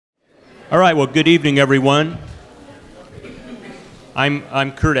All right, well, good evening, everyone.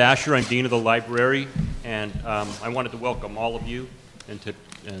 I'm Kurt Asher. I'm Dean of the Library, and I wanted to welcome all of you and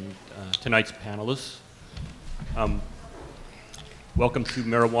tonight's panelists. Welcome to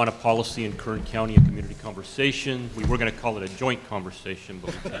Marijuana Policy in Kern County, a community conversation. We were going to call it a joint conversation,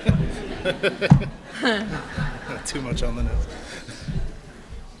 but we Not too much on the nose.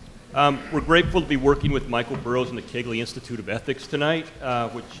 We're grateful to be working with Michael Burroughs and the Kegley Institute of Ethics tonight,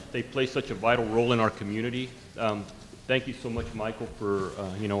 which they play such a vital role in our community. Thank you so much, Michael, for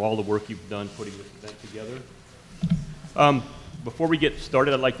all the work you've done putting this event together. Before we get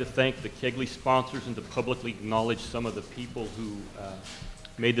started, I'd like to thank the Kegley sponsors and to publicly acknowledge some of the people who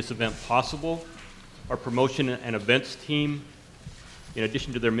made this event possible. Our promotion and events team, in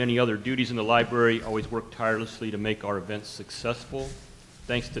addition to their many other duties in the library, always work tirelessly to make our events successful.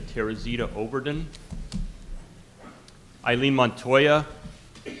 Thanks to Teresita Overden, Eileen Montoya,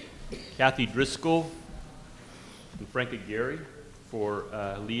 Kathy Driscoll, and Frank Aguirre for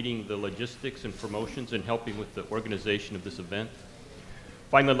leading the logistics and promotions and helping with the organization of this event.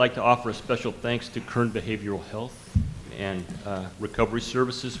 Finally, I'd like to offer a special thanks to Kern Behavioral Health and Recovery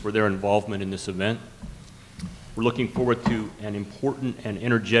Services for their involvement in this event. We're looking forward to an important and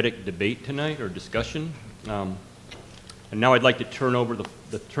energetic debate tonight, or discussion. And now I'd like to turn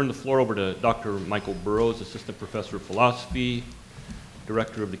the floor over to Dr. Michael Burroughs, Assistant Professor of Philosophy,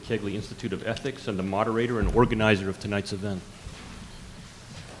 Director of the Kegley Institute of Ethics, and the moderator and organizer of tonight's event.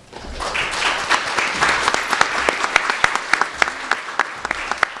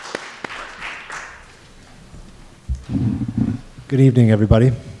 Good evening,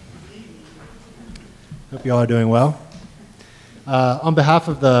 everybody. Hope you all are doing well. On behalf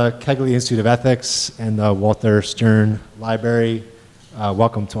of the Kegley Institute of Ethics and the Walter Stern Library,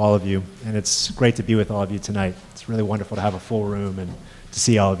 welcome to all of you. And it's great to be with all of you tonight. It's really wonderful to have a full room and to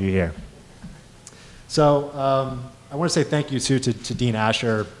see all of you here. So I want to say thank you to Dean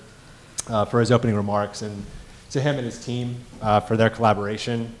Asher for his opening remarks, and to him and his team for their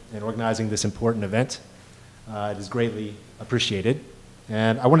collaboration in organizing this important event. It is greatly appreciated.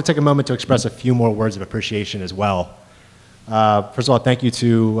 And I want to take a moment to express a few more words of appreciation as well. First of all, thank you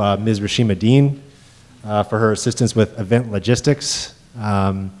to Ms. Rashima Dean for her assistance with event logistics.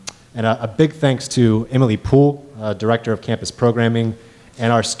 And a big thanks to Emily Poole, Director of Campus Programming,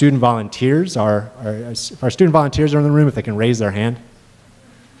 and our student volunteers. If our student volunteers are in the room, if they can raise their hand.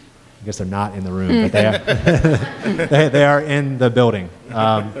 I guess they're not in the room, but they are in the building.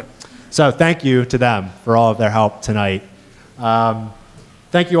 So thank you to them for all of their help tonight.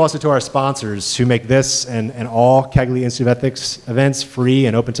 Thank you also to our sponsors who make this and all Kegley Institute of Ethics events free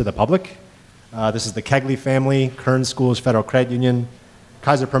and open to the public. This is the Kegley family, Kern Schools Federal Credit Union,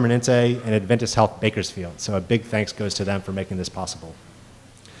 Kaiser Permanente, and Adventist Health Bakersfield. So a big thanks goes to them for making this possible.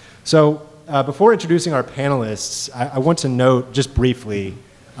 So before introducing our panelists, I want to note just briefly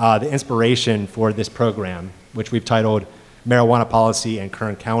the inspiration for this program, which we've titled Marijuana Policy in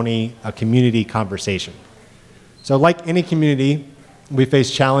Kern County, a Community Conversation. So like any community, we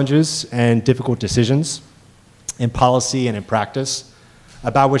face challenges and difficult decisions in policy and in practice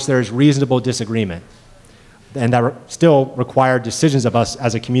about which there is reasonable disagreement, and that still require decisions of us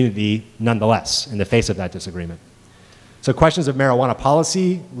as a community nonetheless in the face of that disagreement. So questions of marijuana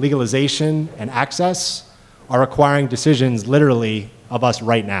policy, legalization, and access are requiring decisions literally of us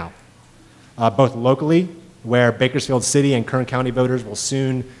right now, both locally, where Bakersfield City and Kern County voters will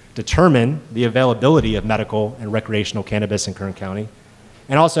soon determine the availability of medical and recreational cannabis in Kern County,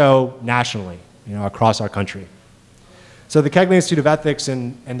 and also nationally, across our country. So the Kegley Institute of Ethics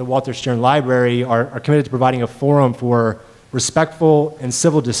and the Walter Stern Library are committed to providing a forum for respectful and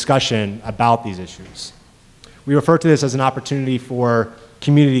civil discussion about these issues. We refer to this as an opportunity for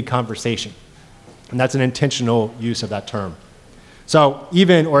community conversation, and that's an intentional use of that term. So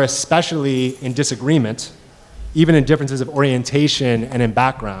even or especially in disagreement, even in differences of orientation and in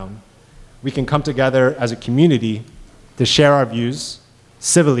background, we can come together as a community to share our views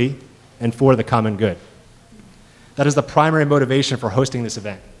civilly and for the common good. That is the primary motivation for hosting this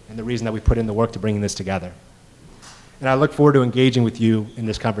event and the reason that we put in the work to bringing this together. And I look forward to engaging with you in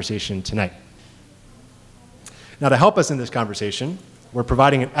this conversation tonight. Now, to help us in this conversation, we're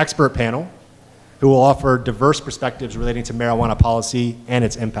providing an expert panel who will offer diverse perspectives relating to marijuana policy and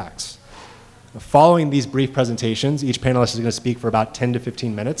its impacts. Following these brief presentations, each panelist is going to speak for about 10 to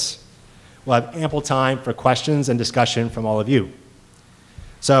 15 minutes. We'll have ample time for questions and discussion from all of you.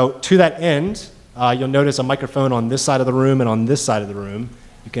 So to that end, you'll notice a microphone on this side of the room and on this side of the room.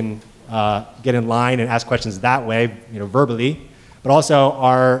 You can get in line and ask questions that way, verbally. But also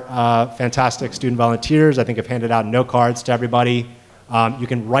our fantastic student volunteers, I think, have handed out note cards to everybody You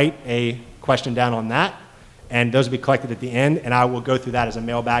can write a question down on that, and those will be collected at the end, and I will go through that as a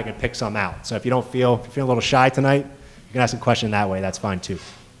mailbag and pick some out. So if you're feeling a little shy tonight, you can ask a question that way. That's fine too.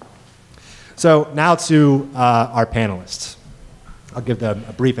 So now to our panelists. I'll give them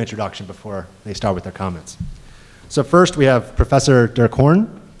a brief introduction before they start with their comments. So first we have Professor Dirk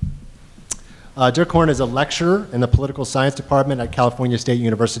Horn. Dirk Horn is a lecturer in the Political Science Department at California State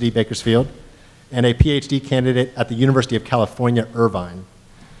University, Bakersfield, and a PhD candidate at the University of California, Irvine.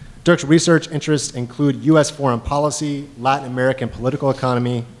 Dirk's research interests include U.S. foreign policy, Latin American political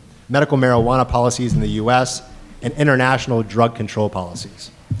economy, medical marijuana policies in the U.S., and international drug control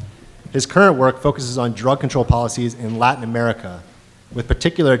policies. His current work focuses on drug control policies in Latin America, with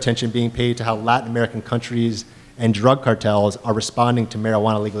particular attention being paid to how Latin American countries and drug cartels are responding to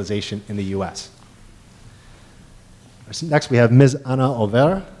marijuana legalization in the U.S. Next, we have Ms. Ana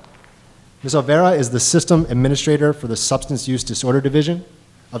Olivera. Ms. Olivera is the System Administrator for the Substance Use Disorder Division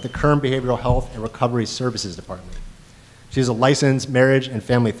of the Kern Behavioral Health and Recovery Services Department. She is a licensed marriage and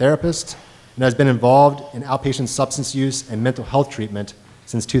family therapist and has been involved in outpatient substance use and mental health treatment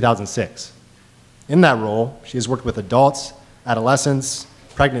since 2006. In that role, she has worked with adults, adolescents,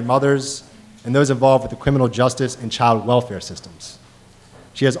 pregnant mothers, and those involved with the criminal justice and child welfare systems.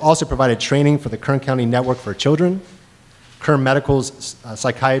 She has also provided training for the Kern County Network for Children, Kern Medical's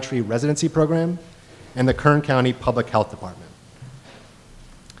Psychiatry Residency Program, and the Kern County Public Health Department.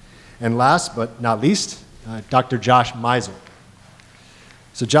 And last but not least, Dr. Josh Meisel.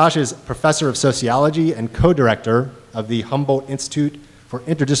 So Josh is Professor of Sociology and co-director of the Humboldt Institute for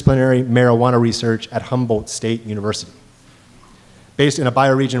Interdisciplinary Marijuana Research at Humboldt State University. Based in a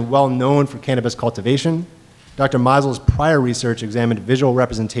bioregion well known for cannabis cultivation, Dr. Meisel's prior research examined visual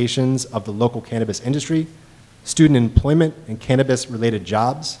representations of the local cannabis industry, student employment and cannabis-related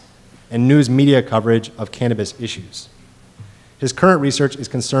jobs, and news media coverage of cannabis issues. His current research is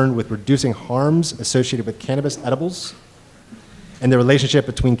concerned with reducing harms associated with cannabis edibles and the relationship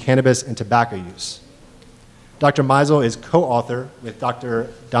between cannabis and tobacco use. Dr. Meisel is co-author with Dr.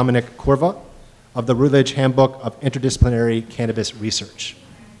 Dominic Corva of the Routledge Handbook of Interdisciplinary Cannabis Research.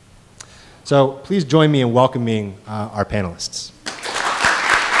 So please join me in welcoming our panelists.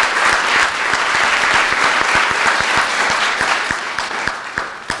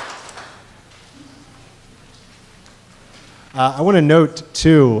 I want to note,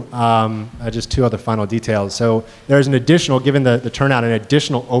 too, just two other final details. So there's an additional, given the turnout, an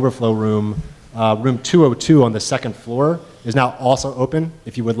additional overflow room, room 202 on the second floor is now also open.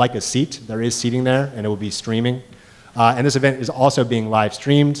 If you would like a seat, there is seating there, and it will be streaming. And this event is also being live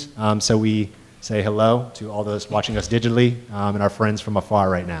streamed, so we say hello to all those watching us digitally and our friends from afar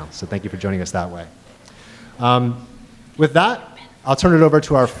right now. So thank you for joining us that way. With that, I'll turn it over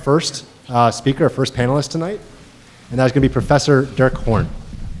to our first speaker, our first panelist tonight, and that's going to be Professor Dirk Horn.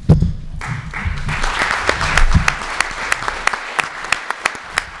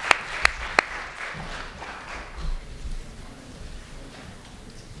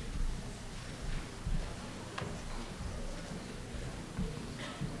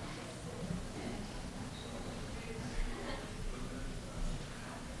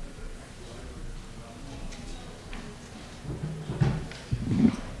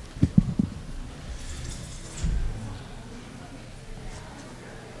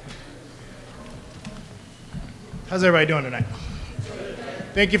 How's everybody doing tonight?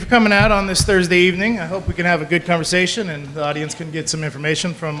 Thank you for coming out on this Thursday evening. I hope we can have a good conversation and the audience can get some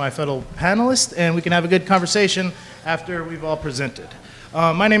information from my fellow panelists, and we can have a good conversation after we've all presented.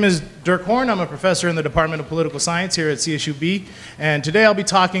 My name is Dirk Horn. I'm a professor in the Department of Political Science here at CSUB, and today I'll be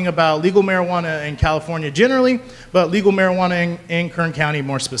talking about legal marijuana in California generally, but legal marijuana in Kern County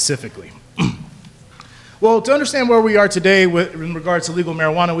more specifically. Well, to understand where we are today in regards to legal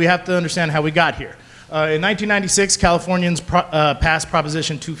marijuana, we have to understand how we got here. In 1996, Californians passed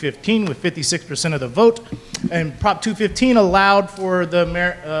Proposition 215 with 56% of the vote, and Prop 215 allowed for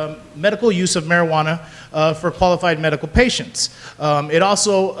the medical use of marijuana for qualified medical patients. It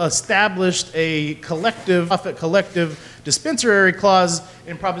also established a collective dispensary clause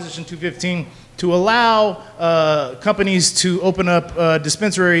in Proposition 215 to allow companies to open up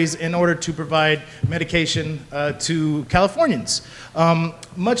dispensaries in order to provide medication to Californians.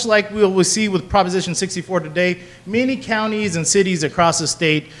 Much like we will see with Proposition 64 today, many counties and cities across the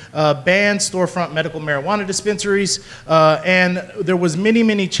state banned storefront medical marijuana dispensaries, and there was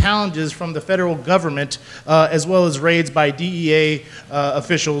many challenges from the federal government as well as raids by DEA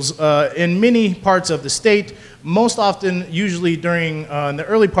officials in many parts of the state, most often usually during in the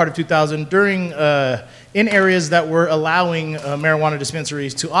early part of 2000 during in areas that were allowing marijuana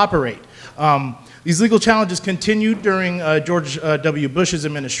dispensaries to operate. These legal challenges continued during George W. Bush's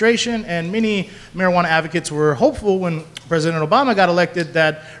administration, and many marijuana advocates were hopeful when President Obama got elected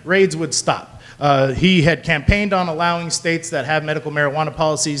that raids would stop. He had campaigned on allowing states that have medical marijuana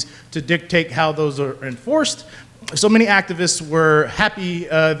policies to dictate how those are enforced. So many activists were happy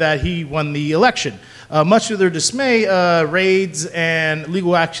that he won the election. Much to their dismay, raids and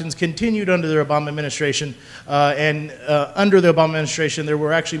legal actions continued under the Obama administration, and under the Obama administration there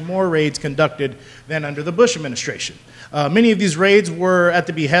were actually more raids conducted than under the Bush administration. Many of these raids were at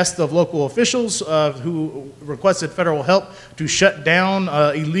the behest of local officials who requested federal help to shut down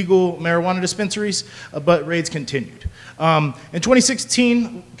illegal marijuana dispensaries, but raids continued. In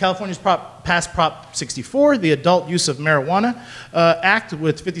 2016, California's passed Prop 64, the Adult Use of Marijuana Act,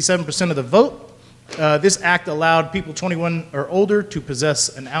 with 57% of the vote. This act allowed people 21 or older to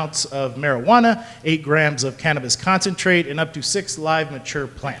possess an ounce of marijuana, 8 grams of cannabis concentrate, and up to 6 live mature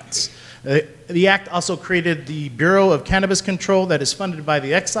plants. The act also created the Bureau of Cannabis Control that is funded by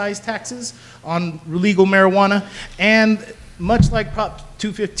the excise taxes on legal marijuana, and much like Prop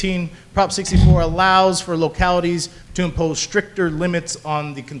 215, Prop 64 allows for localities to impose stricter limits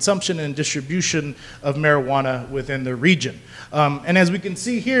on the consumption and distribution of marijuana within the region. And as we can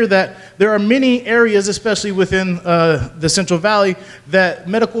see here, that there are many areas, especially within the Central Valley, that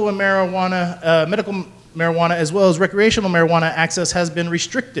medical marijuana as well as recreational marijuana access has been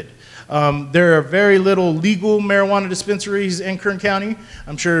restricted. There are very little legal marijuana dispensaries in Kern County.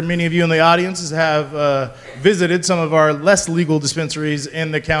 I'm sure many of you in the audience have visited some of our less legal dispensaries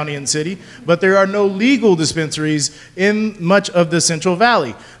in the county and city, but there are no legal dispensaries in much of the Central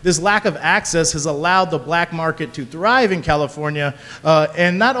Valley. This lack of access has allowed the black market to thrive in California,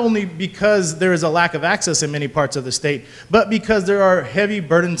 and not only because there is a lack of access in many parts of the state, but because there are heavy,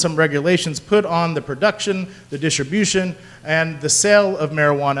 burdensome regulations put on the production, the distribution, and the sale of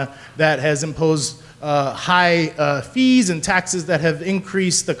marijuana that has imposed high fees and taxes that have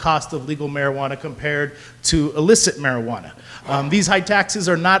increased the cost of legal marijuana compared to illicit marijuana. These high taxes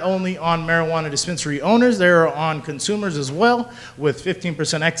are not only on marijuana dispensary owners, they are on consumers as well, with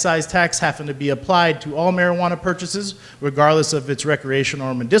 15% excise tax having to be applied to all marijuana purchases, regardless of its recreational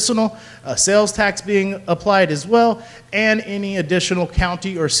or medicinal, sales tax being applied as well, and any additional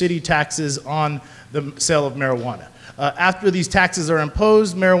county or city taxes on the sale of marijuana. After these taxes are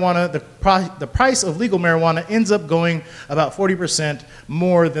imposed, the price of legal marijuana ends up going about 40%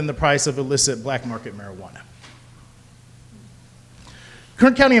 more than the price of illicit black market marijuana.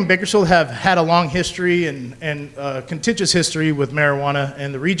 Kern County and Bakersfield have had a long history and contentious history with marijuana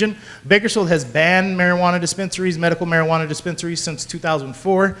in the region. Bakersfield has banned marijuana dispensaries, medical marijuana dispensaries, since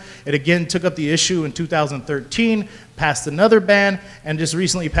 2004. It again took up the issue in 2013, passed another ban, and just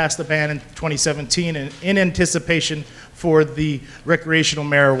recently passed a ban in 2017 in anticipation for the recreational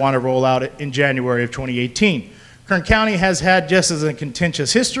marijuana rollout in January of 2018. Kern County has had just as a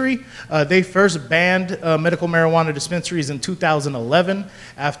contentious history. They first banned medical marijuana dispensaries in 2011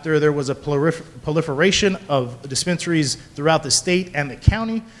 after there was a proliferation of dispensaries throughout the state and the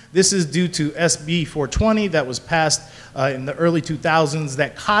county. This is due to SB 420 that was passed in the early 2000s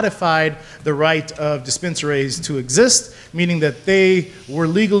that codified the right of dispensaries to exist, meaning that they were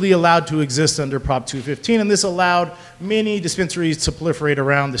legally allowed to exist under Prop 215, and this allowed many dispensaries to proliferate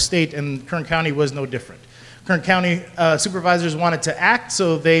around the state, and Kern County was no different. Kern County supervisors wanted to act,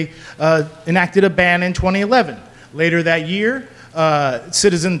 so they enacted a ban in 2011. Later that year,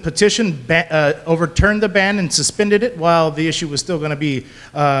 citizen petition overturned the ban and suspended it while the issue was still going to be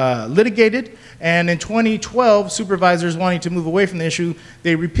litigated. And in 2012, supervisors wanting to move away from the issue,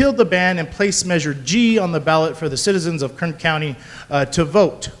 they repealed the ban and placed Measure G on the ballot for the citizens of Kern County to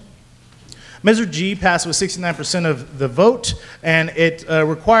vote. Measure G passed with 69% of the vote, and it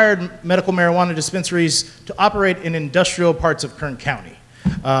required medical marijuana dispensaries to operate in industrial parts of Kern County.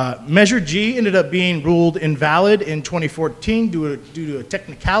 Measure G ended up being ruled invalid in 2014 due to a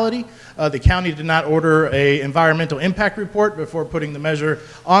technicality. The county did not order an environmental impact report before putting the measure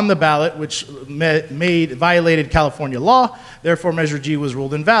on the ballot, which violated California law. Therefore, Measure G was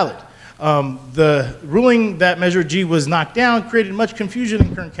ruled invalid. The ruling that Measure G was knocked down created much confusion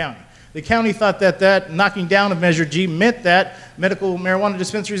in Kern County. The county thought that knocking down of Measure G meant that medical marijuana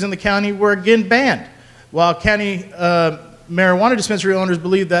dispensaries in the county were again banned, while county marijuana dispensary owners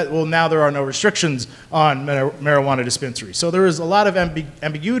believed that, well, now there are no restrictions on marijuana dispensaries. So there was a lot of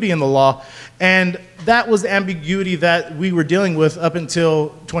ambiguity in the law, and that was the ambiguity that we were dealing with up until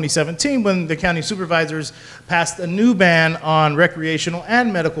 2017 when the county supervisors passed a new ban on recreational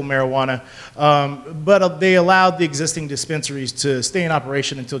and medical marijuana, but they allowed the existing dispensaries to stay in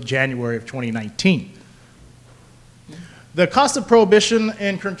operation until January of 2019. The cost of prohibition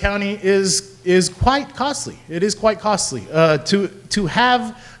in Kern County is is quite costly. It is quite costly. To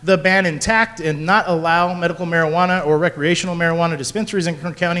have the ban intact and not allow medical marijuana or recreational marijuana dispensaries in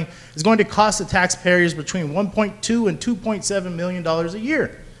Kern County is going to cost the taxpayers between $1.2 and $2.7 million a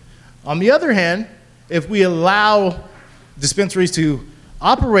year. On the other hand, if we allow dispensaries to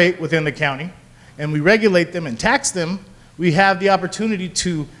operate within the county and we regulate them and tax them, we have the opportunity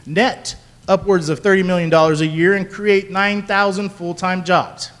to net upwards of $30 million a year and create 9,000 full-time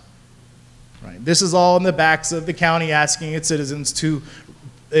jobs. Right. This is all in the backs of the county asking its citizens to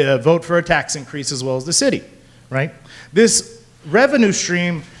vote for a tax increase as well as the city. Right? This revenue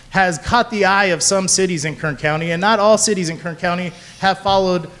stream has caught the eye of some cities in Kern County, and not all cities in Kern County have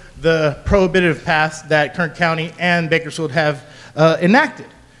followed the prohibitive path that Kern County and Bakersfield have enacted.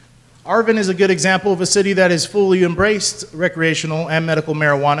 Arvin is a good example of a city that has fully embraced recreational and medical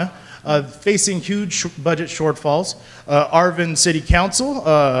marijuana, facing huge budget shortfalls. Arvin City Council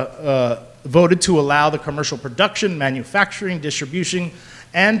voted to allow the commercial production, manufacturing, distribution,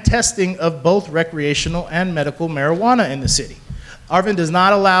 and testing of both recreational and medical marijuana in the city. Arvin does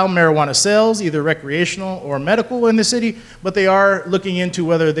not allow marijuana sales, either recreational or medical, in the city, but they are looking into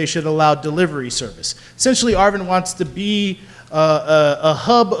whether they should allow delivery service. Essentially, Arvin wants to be a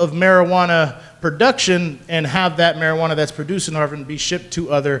hub of marijuana production and have that marijuana that's produced in Arvin be shipped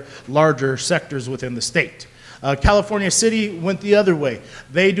to other larger sectors within the state. California City went the other way.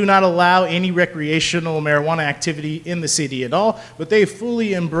 They do not allow any recreational marijuana activity in the city at all, but they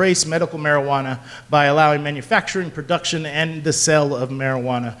fully embrace medical marijuana by allowing manufacturing, production, and the sale of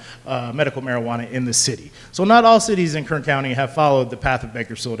marijuana, medical marijuana in the city. So not all cities in Kern County have followed the path of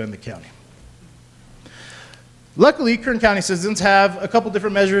Bakersfield and the county. Luckily, Kern County citizens have a couple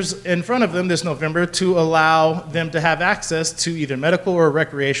different measures in front of them this November to allow them to have access to either medical or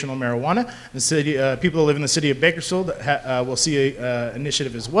recreational marijuana. The city, people who live in the city of Bakersfield will see an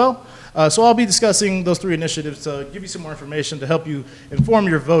initiative as well. So I'll be discussing those three initiatives to give you some more information to help you inform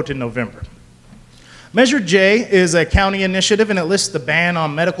your vote in November. Measure J is a county initiative, and it lists the ban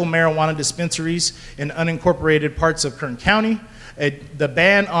on medical marijuana dispensaries in unincorporated parts of Kern County. The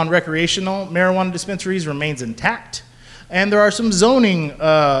ban on recreational marijuana dispensaries remains intact, and there are some zoning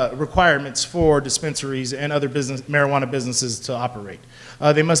requirements for dispensaries and other marijuana businesses to operate.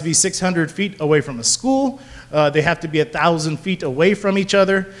 They must be 600 feet away from a school. They have to be 1,000 feet away from each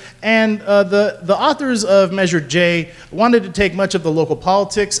other. And the authors of Measure J wanted to take much of the local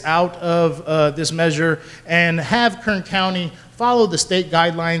politics out of this measure and have Kern County follow the state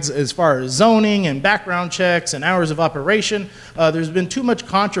guidelines as far as zoning and background checks and hours of operation. There's been too much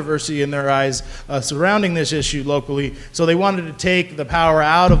controversy in their eyes surrounding this issue locally, so they wanted to take the power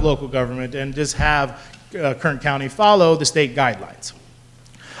out of local government and just have Kern County follow the state guidelines.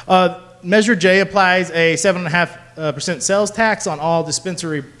 Measure J applies a 7.5% sales tax on all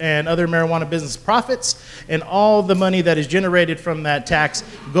dispensary and other marijuana business profits, and all the money that is generated from that tax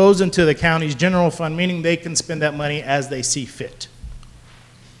goes into the county's general fund, meaning they can spend that money as they see fit.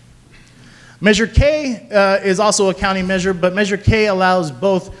 Measure K is also a county measure, but Measure K allows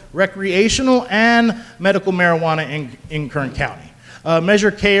both recreational and medical marijuana in Kern County. Measure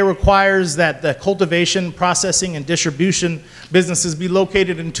K requires that the cultivation, processing, and distribution businesses be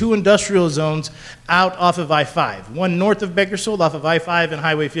located in 2 industrial zones out off of I-5. One north of Bakersfield off of I-5 and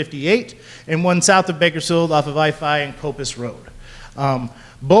Highway 58, and one south of Bakersfield off of I-5 and Copus Road.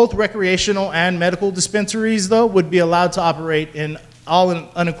 Both recreational and medical dispensaries, though, would be allowed to operate in all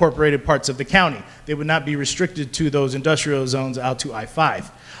unincorporated parts of the county. They would not be restricted to those industrial zones out to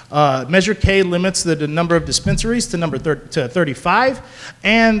I-5. Measure K limits the number of dispensaries to 35,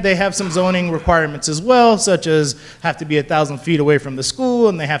 and they have some zoning requirements as well, such as have to be 1,000 feet away from the school,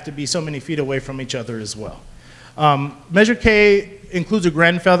 and they have to be so many feet away from each other as well. Measure K includes a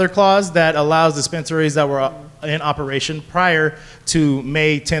grandfather clause that allows dispensaries that were in operation prior to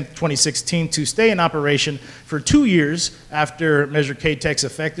May 10th, 2016 to stay in operation for 2 years after Measure K takes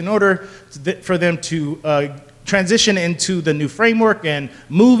effect in order for them to transition into the new framework and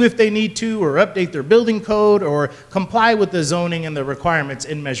move if they need to, or update their building code, or comply with the zoning and the requirements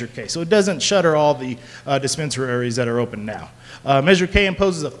in Measure K. So it doesn't shutter all the dispensaries that are open now. Measure K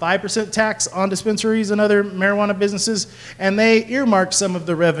imposes a 5% tax on dispensaries and other marijuana businesses, and they earmark some of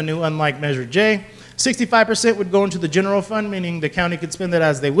the revenue, unlike Measure J. 65% would go into the general fund, meaning the county could spend it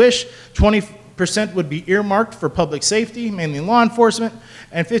as they wish. 20% would be earmarked for public safety, mainly law enforcement,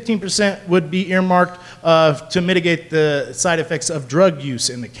 and 15% would be earmarked to mitigate the side effects of drug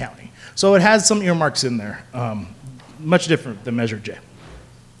use in the county. So it has some earmarks in there, much different than Measure J.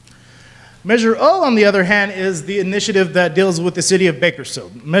 Measure O, on the other hand, is the initiative that deals with the city of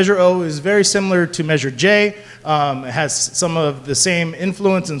Bakersfield. Measure O is very similar to Measure J. It has some of the same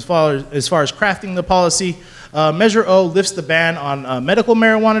influence as far as crafting the policy. Measure O lifts the ban on medical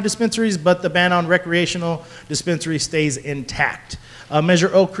marijuana dispensaries, but the ban on recreational dispensaries stays intact.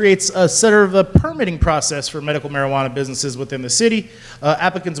 Measure O creates a sort of a permitting process for medical marijuana businesses within the city.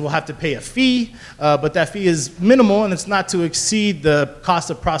 Applicants will have to pay a fee, but that fee is minimal and it's not to exceed the cost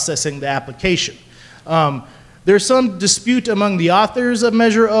of processing the application. There's some dispute among the authors of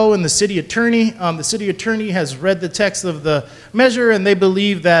Measure O and the city attorney. The city attorney has read the text of the measure and they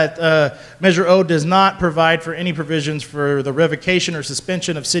believe that Measure O does not provide for any provisions for the revocation or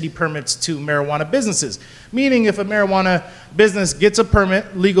suspension of city permits to marijuana businesses. Meaning if a marijuana business gets a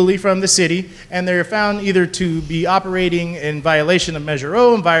permit legally from the city and they're found either to be operating in violation of Measure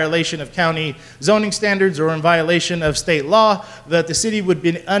O, in violation of county zoning standards, or in violation of state law, that the city would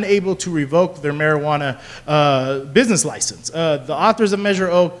be unable to revoke their marijuana business license. The authors of Measure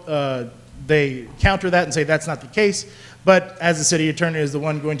O, they counter that and say that's not the case, but as the city attorney is the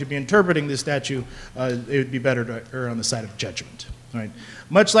one going to be interpreting this statute, it would be better to err on the side of judgment. Right.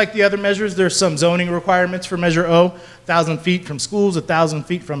 Much like the other measures, there's some zoning requirements for Measure O, 1,000 feet from schools, 1,000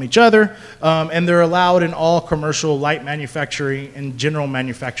 feet from each other, and they're allowed in all commercial light manufacturing and general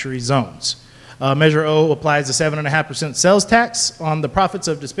manufacturing zones. Measure O applies a 7.5% sales tax on the profits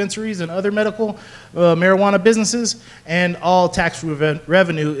of dispensaries and other medical marijuana businesses, and all tax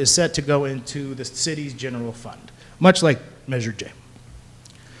revenue is set to go into the city's general fund, much like Measure J.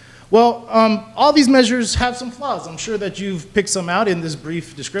 Well, all these measures have some flaws. I'm sure that you've picked some out in this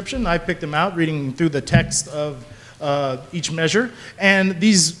brief description. I picked them out reading through the text of each measure, and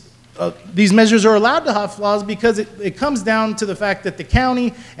these measures are allowed to have flaws because it comes down to the fact that the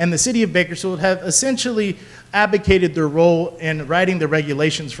county and the city of Bakersfield have essentially abdicated their role in writing the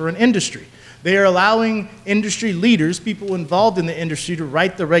regulations for an industry. They are allowing industry leaders, people involved in the industry, to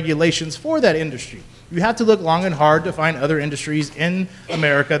write the regulations for that industry. You have to look long and hard to find other industries in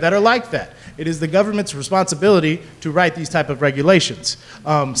America that are like that. It is the government's responsibility to write these type of regulations.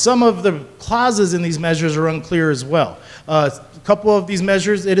 Some of the clauses in these measures are unclear as well. A couple of these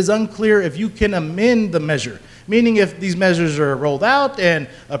measures, it is unclear if you can amend the measure. Meaning if these measures are rolled out and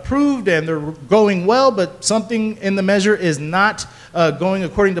approved and they're going well, but something in the measure is not going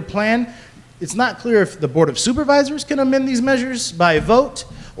according to plan, it's not clear if the Board of Supervisors can amend these measures by vote,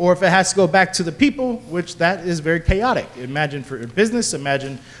 or if it has to go back to the people, which that is very chaotic. Imagine for business,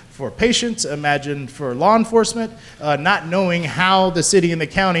 imagine for patients, imagine for law enforcement, not knowing how the city and the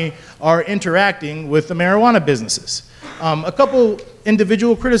county are interacting with the marijuana businesses. A couple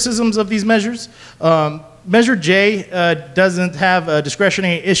individual criticisms of these measures. Measure J doesn't have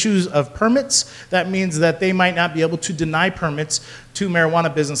discretionary issues of permits. That means that they might not be able to deny permits to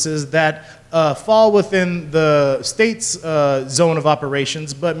marijuana businesses that fall within the state's zone of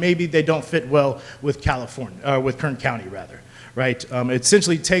operations, but maybe they don't fit well with California, with Kern County rather. Right? It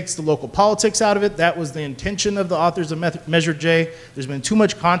essentially takes the local politics out of it. That was the intention of the authors of Measure J. There's been too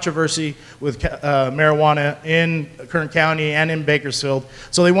much controversy with marijuana in Kern County and in Bakersfield,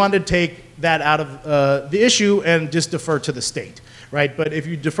 so they wanted to take that out of the issue and just defer to the state. Right? But if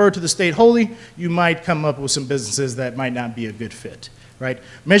you defer to the state wholly, you might come up with some businesses that might not be a good fit. Right?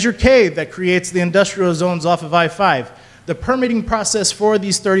 Measure K, that creates the industrial zones off of I-5. The permitting process for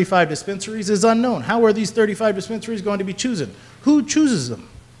these 35 dispensaries is unknown. How are these 35 dispensaries going to be chosen? Who chooses them,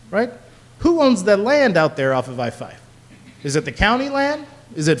 right? Who owns the land out there off of I-5? Is it the county land?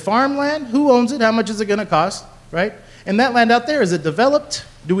 Is it farmland? Who owns it? How much is it going to cost, right? And that land out there, is it developed?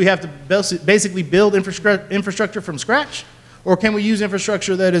 Do we have to basically build infrastructure from scratch? Or can we use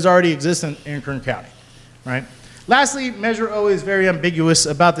infrastructure that is already existent in Kern County, right? Lastly, Measure O is very ambiguous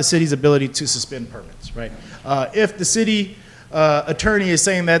about the city's ability to suspend permits, right? If the city attorney is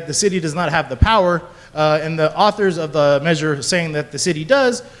saying that the city does not have the power, and the authors of the measure saying that the city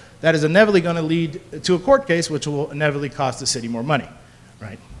does, that is inevitably going to lead to a court case, which will inevitably cost the city more money,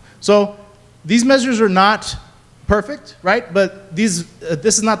 right? So these measures are not perfect, right? But this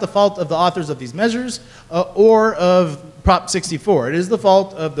is not the fault of the authors of these measures or of Prop 64. It is the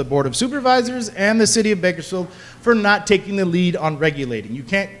fault of the Board of Supervisors and the City of Bakersfield for not taking the lead on regulating. You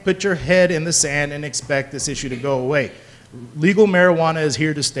can't put your head in the sand and expect this issue to go away. Legal marijuana is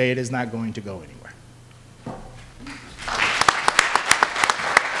here to stay. It is not going to go anywhere.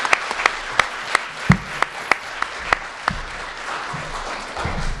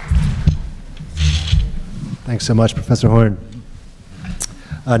 Thanks so much, Professor Horn.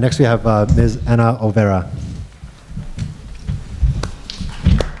 Next we have Ms. Anna Olivera.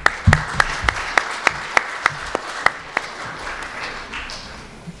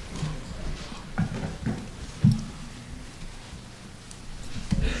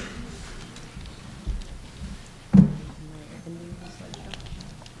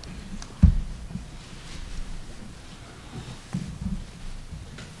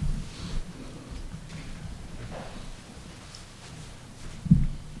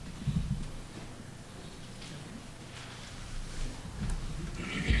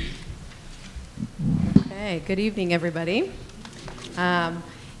 Okay, good evening, everybody.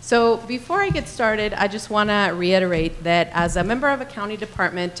 So before I get started, I just want to reiterate that as a member of a county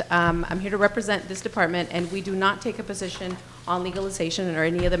department, I'm here to represent this department, and we do not take a position on legalization or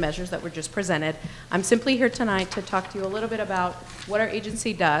any of the measures that were just presented. I'm simply here tonight to talk to you a little bit about what our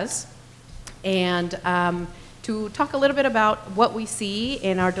agency does and to talk a little bit about what we see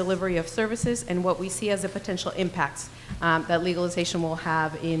in our delivery of services and what we see as the potential impacts that legalization will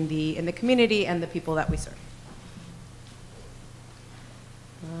have in the community and the people that we serve.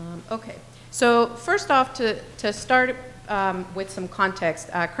 Okay, so first off, to start with some context,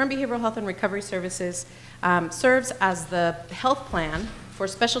 Kern Behavioral Health and Recovery Services serves as the health plan for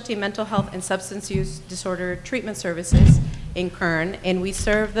specialty mental health and substance use disorder treatment services in Kern, and we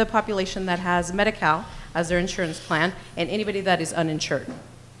serve the population that has Medi-Cal as their insurance plan and anybody that is uninsured.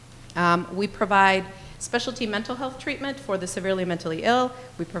 We provide specialty mental health treatment for the severely mentally ill.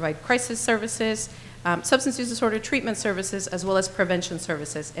 We provide crisis services, substance use disorder treatment services, as well as prevention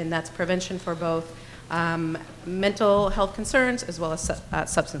services, and that's prevention for both mental health concerns as well as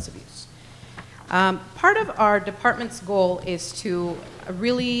substance abuse. Part of our department's goal is to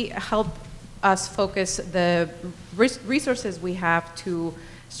really help us focus the resources we have to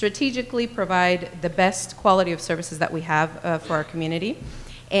strategically provide the best quality of services that we have for our community.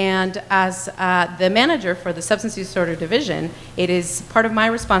 And as the manager for the Substance Use Disorder Division, it is part of my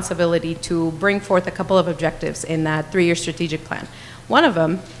responsibility to bring forth a couple of objectives in that 3-year strategic plan. One of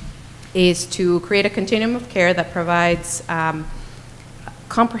them is to create a continuum of care that provides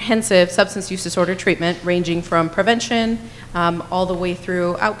comprehensive substance use disorder treatment ranging from prevention all the way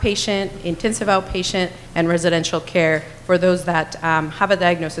through outpatient, intensive outpatient, and residential care for those that have a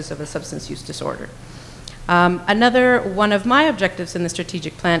diagnosis of a substance use disorder. Another one of my objectives in the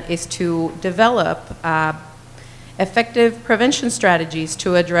strategic plan is to develop effective prevention strategies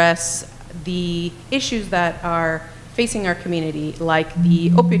to address the issues that are facing our community, like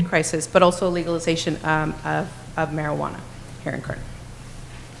the opioid crisis, but also legalization of marijuana here in Kern.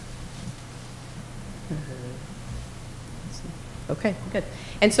 Okay, good.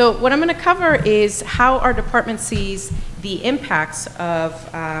 And so what I'm going to cover is how our department sees the impacts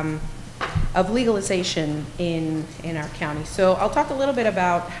of legalization in our county. So I'll talk a little bit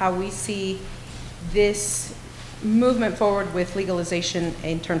about how we see this movement forward with legalization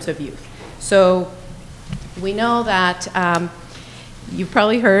in terms of youth. So we know that you've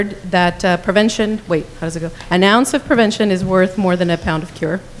probably heard that prevention, wait, how does it go? An ounce of prevention is worth more than a pound of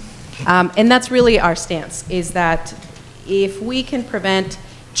cure. And that's really our stance, is that if we can prevent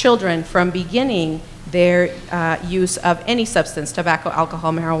children from beginning their use of any substance, tobacco,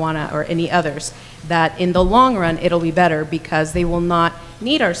 alcohol, marijuana, or any others, that in the long run it'll be better because they will not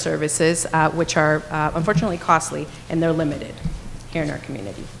need our services, which are unfortunately costly and they're limited here in our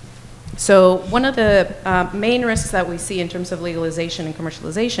community. So one of the main risks that we see in terms of legalization and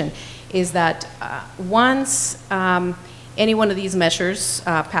commercialization is that once any one of these measures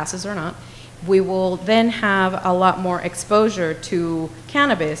passes or not, we will then have a lot more exposure to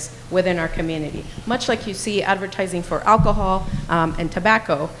cannabis within our community. Much like you see advertising for alcohol and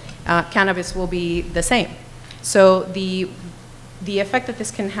tobacco, cannabis will be the same. So the effect that this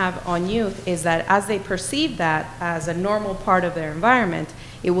can have on youth is that as they perceive that as a normal part of their environment,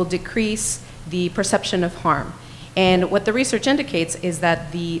 it will decrease the perception of harm. And what the research indicates is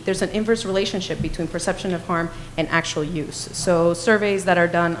that there's an inverse relationship between perception of harm and actual use. So surveys that are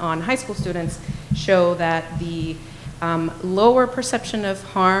done on high school students show that the lower perception of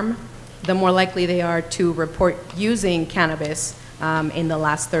harm, the more likely they are to report using cannabis in the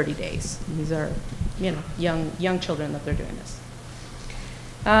last 30 days. These are, young children that they're doing this.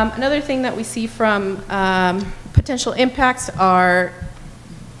 Another thing that we see from potential impacts are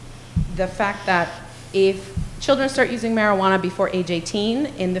the fact that if children start using marijuana before age 18,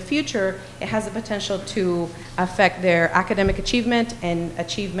 in the future, it has the potential to affect their academic achievement and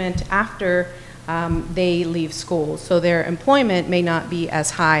achievement after they leave school. So their employment may not be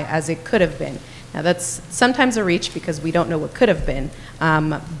as high as it could have been. Now that's sometimes a reach because we don't know what could have been,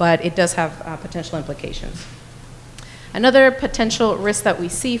 but it does have potential implications. Another potential risk that we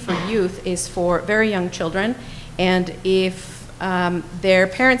see for youth is for very young children, and if their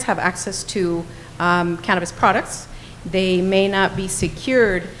parents have access to cannabis products, they may not be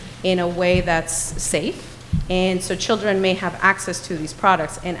secured in a way that's safe, and so children may have access to these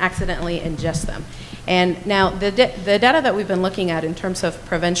products and accidentally ingest them. And now the data that we've been looking at in terms of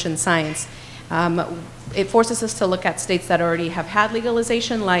prevention science, it forces us to look at states that already have had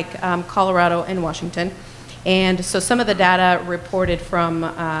legalization, like Colorado and Washington. And so some of the data reported from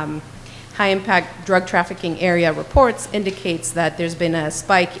high-impact drug trafficking area reports indicates that there's been a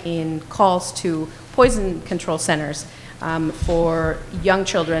spike in calls to poison control centers for young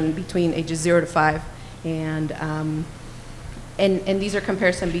children between ages 0 to 5. And these are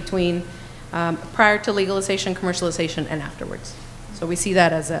comparison between prior to legalization, commercialization, and afterwards. So we see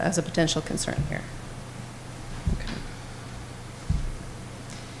that as a potential concern here.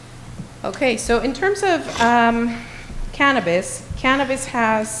 Okay, so in terms of cannabis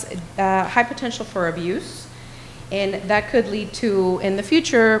has high potential for abuse, and that could lead to, in the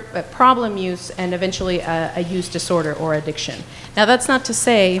future, problem use and eventually a use disorder or addiction. Now, that's not to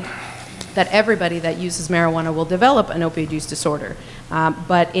say that everybody that uses marijuana will develop an opioid use disorder,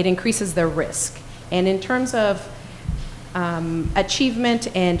 but it increases their risk. And in terms of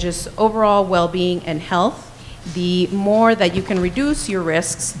achievement and just overall well-being and health, the more that you can reduce your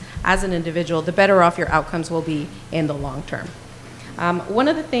risks as an individual, the better off your outcomes will be in the long term. One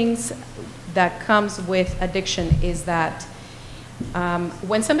of the things that comes with addiction is that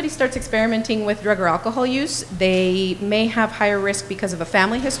when somebody starts experimenting with drug or alcohol use, they may have higher risk because of a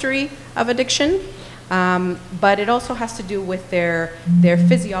family history of addiction, but it also has to do with their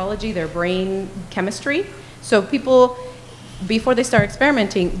physiology, their brain chemistry. So people, before they start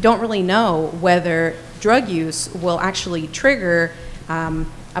experimenting, don't really know whether drug use will actually trigger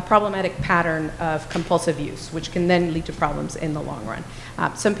a problematic pattern of compulsive use, which can then lead to problems in the long run.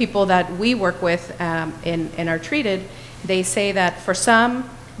 Some people that we work with and are treated, they say that for some,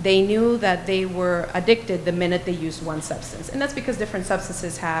 they knew that they were addicted the minute they used one substance. And that's because different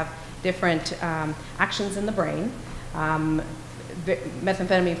substances have different actions in the brain.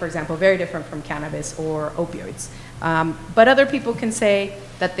 Methamphetamine, for example, very different from cannabis or opioids. But other people can say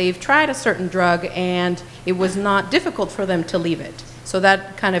that they've tried a certain drug and it was not difficult for them to leave it. So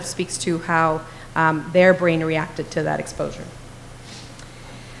that kind of speaks to how their brain reacted to that exposure.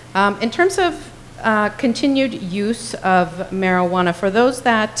 In terms of continued use of marijuana, for those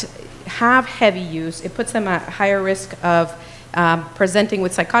that have heavy use, it puts them at higher risk of presenting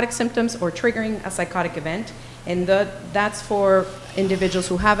with psychotic symptoms or triggering a psychotic event. And that's for individuals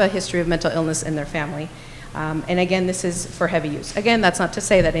who have a history of mental illness in their family. And again, this is for heavy use. Again, that's not to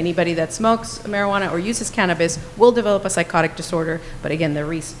say that anybody that smokes marijuana or uses cannabis will develop a psychotic disorder, but again, their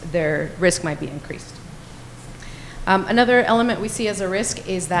risk might be increased. Another element we see as a risk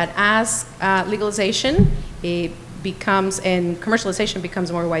is that as legalization becomes and commercialization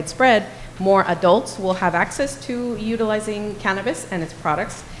becomes more widespread, more adults will have access to utilizing cannabis and its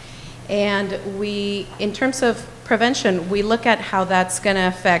products. And in terms of prevention, we look at how that's going to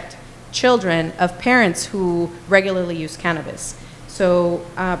affect children of parents who regularly use cannabis. So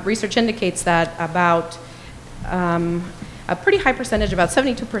research indicates that about a pretty high percentage, about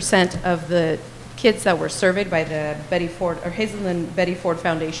 72% of the kids that were surveyed by the Hazelden Betty Ford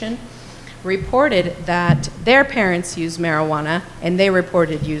Foundation reported that their parents use marijuana and they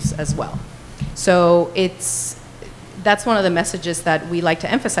reported use as well. So that's one of the messages that we like to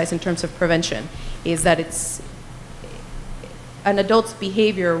emphasize in terms of prevention, is that an adult's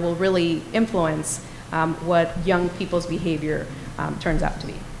behavior will really influence what young people's behavior turns out to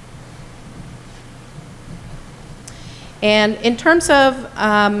be. And in terms of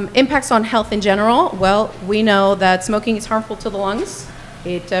impacts on health in general, well, we know that smoking is harmful to the lungs.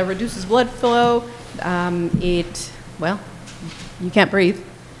 It reduces blood flow. Well, you can't breathe,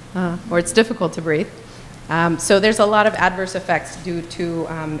 or it's difficult to breathe. So there's a lot of adverse effects due to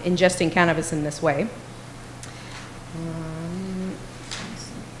ingesting cannabis in this way.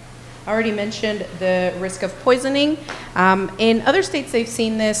 I already mentioned the risk of poisoning. In other states, they've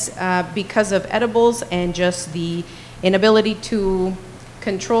seen this because of edibles and just the inability to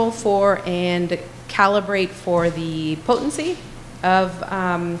control for and calibrate for the potency of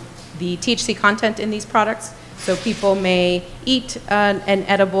the THC content in these products. So people may eat an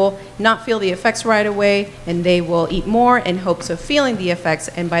edible, not feel the effects right away, and they will eat more in hopes of feeling the effects.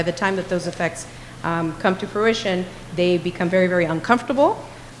 And by the time that those effects come to fruition, they become very, very uncomfortable,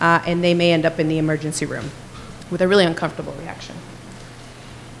 and they may end up in the emergency room with a really uncomfortable reaction.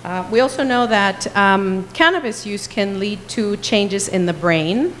 We also know that cannabis use can lead to changes in the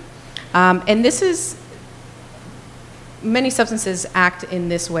brain. And this is, many substances act in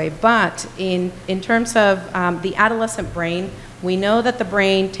this way, but in terms of the adolescent brain, we know that the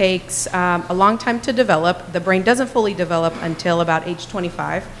brain takes a long time to develop. The brain doesn't fully develop until about age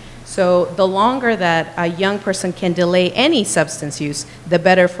 25. So the longer that a young person can delay any substance use, the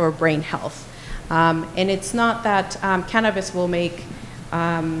better for brain health. And it's not that cannabis will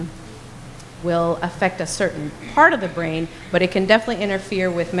affect a certain part of the brain, but it can definitely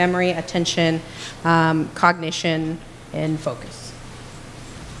interfere with memory, attention, cognition, and focus.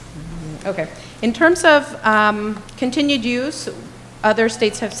 Okay. In terms of continued use, other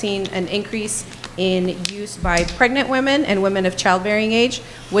states have seen an increase in use by pregnant women and women of childbearing age,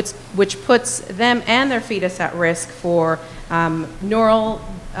 which puts them and their fetus at risk for neural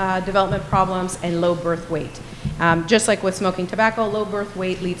development problems and low birth weight. Just like with smoking tobacco, low birth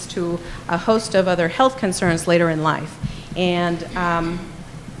weight leads to a host of other health concerns later in life. And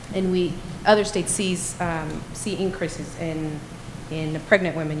other states see increases in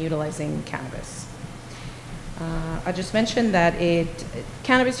pregnant women utilizing cannabis. I just mentioned that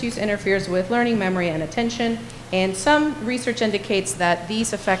cannabis use interferes with learning, memory, and attention, and some research indicates that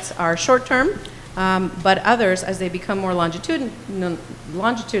these effects are short-term, but others, as they become more longitudinal,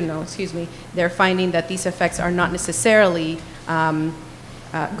 they're finding that these effects are not necessarily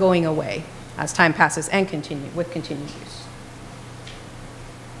going away as time passes and with continued use.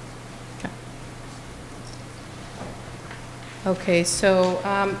 Okay, so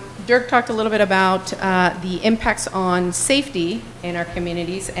Dirk talked a little bit about the impacts on safety in our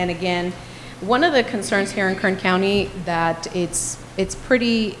communities, and again, one of the concerns here in Kern County that it's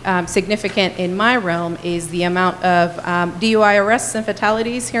pretty significant in my realm is the amount of DUI arrests and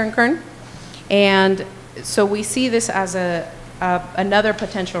fatalities here in Kern, and so we see this as another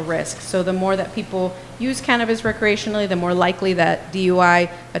potential risk. So the more that people use cannabis recreationally, the more likely that DUI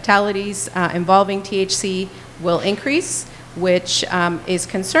fatalities involving THC will increase, which is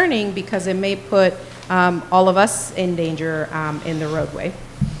concerning because it may put all of us in danger in the roadway.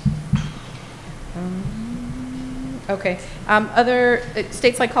 Okay, other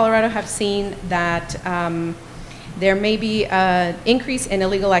states like Colorado have seen that there may be an increase in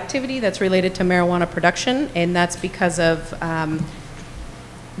illegal activity that's related to marijuana production, and that's because of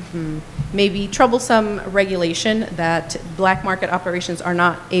maybe troublesome regulation that black market operations are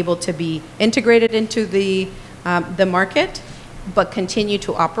not able to be integrated into the market, but continue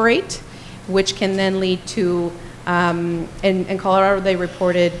to operate, which can then lead to, in Colorado they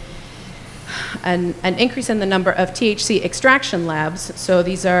reported an increase in the number of THC extraction labs. So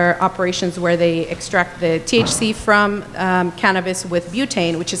these are operations where they extract the THC from cannabis with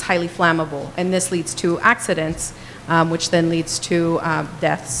butane, which is highly flammable, and this leads to accidents, which then leads to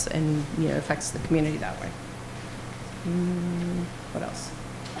deaths and affects the community that way. What else?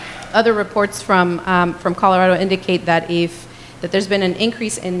 Other reports from Colorado indicate that there's been an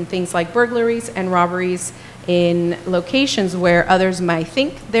increase in things like burglaries and robberies in locations where others might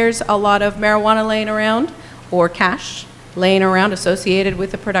think there's a lot of marijuana laying around or cash laying around associated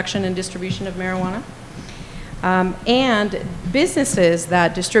with the production and distribution of marijuana. And businesses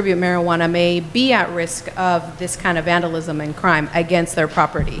that distribute marijuana may be at risk of this kind of vandalism and crime against their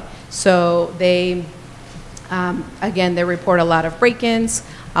property. So they, again, they report a lot of break-ins,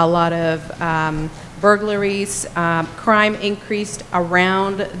 a lot of burglaries, crime increased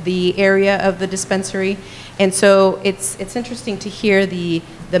around the area of the dispensary. And so it's interesting to hear the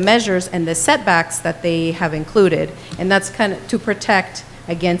measures and the setbacks that they have included, and that's kind of to protect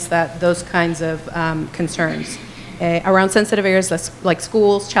against those kinds of concerns around sensitive areas like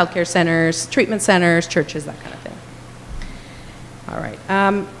schools, child care centers, treatment centers, churches, that kind of thing. All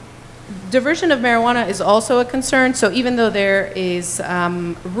right. Diversion of marijuana is also a concern. So even though there is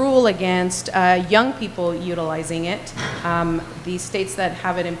rule against young people utilizing it, the states that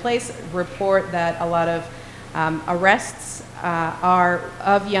have it in place report that a lot of arrests are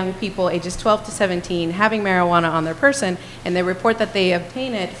of young people ages 12 to 17 having marijuana on their person, and they report that they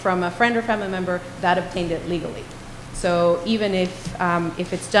obtain it from a friend or family member that obtained it legally. So even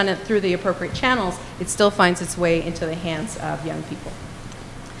if it's done through the appropriate channels, it still finds its way into the hands of young people.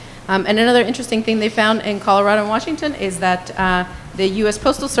 And another interesting thing they found in Colorado and Washington is that the U.S.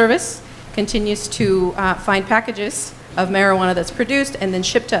 Postal Service continues to find packages of marijuana that's produced and then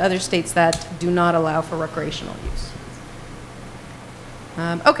shipped to other states that do not allow for recreational use.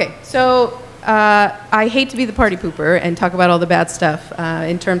 Okay, so I hate to be the party pooper and talk about all the bad stuff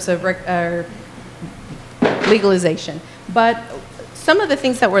in terms of legalization, but some of the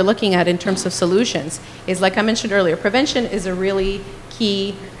things that we're looking at in terms of solutions is, like I mentioned earlier, prevention is a really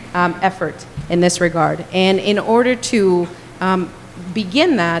key effort in this regard. And in order to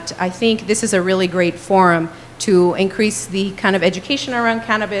begin that, I think this is a really great forum to increase the kind of education around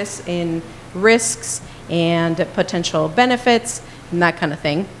cannabis in risks and potential benefits and that kind of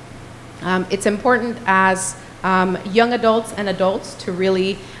thing. It's important as young adults and adults to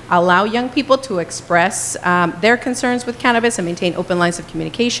really allow young people to express their concerns with cannabis and maintain open lines of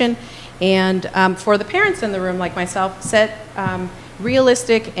communication. And for the parents in the room, like myself, set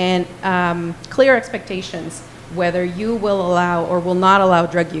realistic and clear expectations whether you will allow or will not allow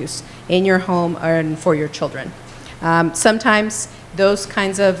drug use in your home and for your children. Sometimes those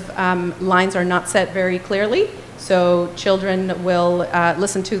kinds of lines are not set very clearly, So children will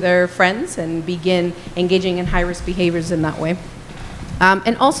listen to their friends and begin engaging in high-risk behaviors in that way.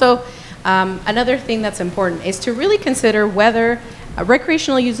 And also, another thing that's important is to really consider whether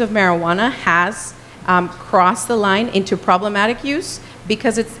recreational use of marijuana has crossed the line into problematic use,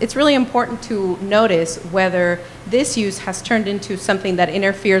 because it's really important to notice whether this use has turned into something that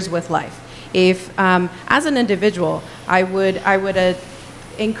interferes with life. If, as an individual, I would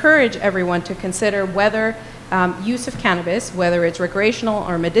encourage everyone to consider whether use of cannabis, whether it's recreational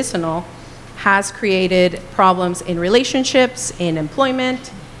or medicinal, has created problems in relationships, in employment,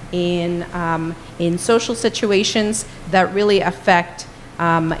 in social situations that really affect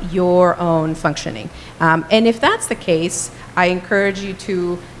your own functioning. And if that's the case, I encourage you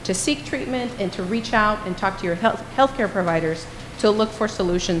to seek treatment and to reach out and talk to your healthcare providers to look for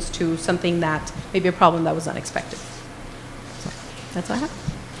solutions to something that may be a problem that was unexpected. So that's all I have.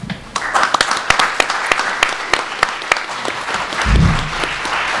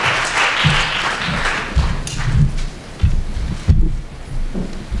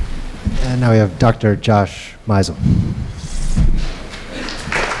 And now we have Dr. Josh Meisel.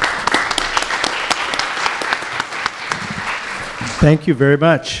 Thank you very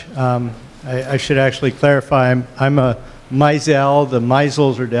much. I should actually clarify, I'm a Meisel. The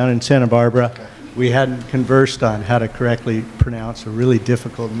Meisels are down in Santa Barbara. Okay. We hadn't conversed on how to correctly pronounce a really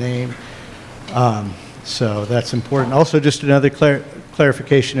difficult name. So that's important. Also, just another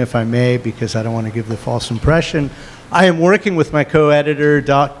clarification, if I may, because I don't want to give the false impression. I am working with my co-editor,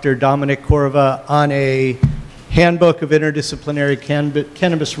 Dr. Dominic Corva, on a handbook of interdisciplinary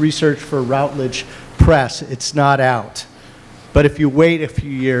cannabis research for Routledge Press. It's not out. But if you wait a few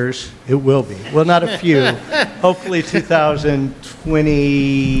years, it will be. Well, not a few. Hopefully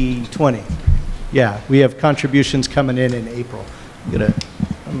 2020. Yeah, we have contributions coming in April.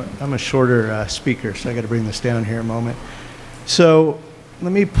 I'm a shorter speaker, so I got to bring this down here a moment. So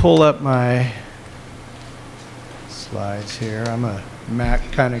let me pull up my slides here. I'm a Mac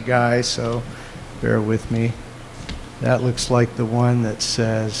kind of guy, so bear with me. That looks like the one that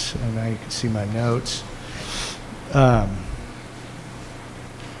says, and now you can see my notes.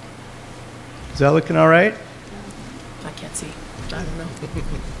 Is that looking all right? I can't see. I don't know.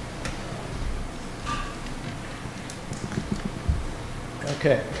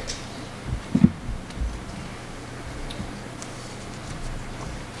 Okay.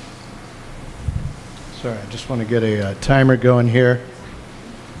 Sorry, I just want to get a timer going here.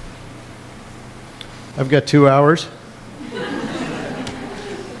 I've got 2 hours.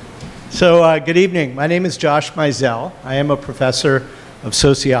 So good evening. My name is Josh Meisel. I am a professor of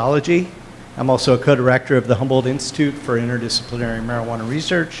sociology. I'm also a co-director of the Humboldt Institute for Interdisciplinary Marijuana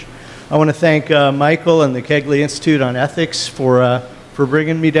Research. I want to thank Michael and the Kegley Institute on Ethics for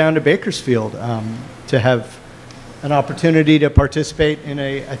bringing me down to Bakersfield to have an opportunity to participate in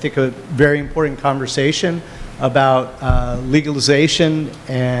I think, a very important conversation about legalization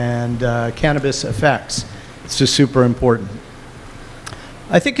and cannabis effects. It's just super important.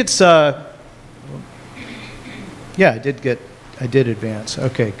 I think it's, yeah, I did advance.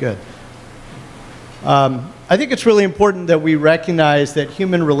 Okay, good. I think it's really important that we recognize that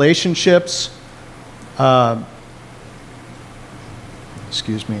human relationships,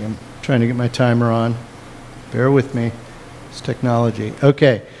 excuse me, I'm trying to get my timer on. Bear with me, it's technology.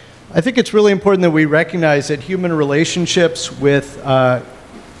 Okay, I think it's really important that we recognize that human relationships with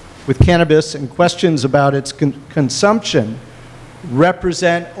cannabis and questions about its consumption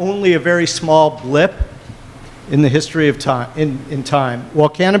represent only a very small blip in the history of time, in time. While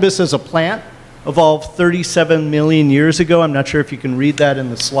cannabis as a plant evolved 37 million years ago, I'm not sure if you can read that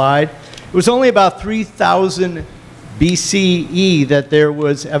in the slide, it was only about 3,000 BCE that there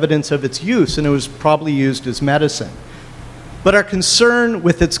was evidence of its use, and it was probably used as medicine. But our concern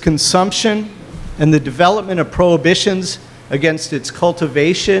with its consumption and the development of prohibitions against its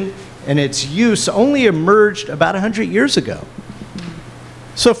cultivation and its use only emerged about 100 years ago.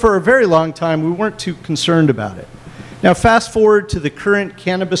 So for a very long time, we weren't too concerned about it. Now fast forward to the current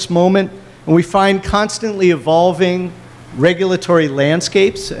cannabis moment, and we find constantly evolving regulatory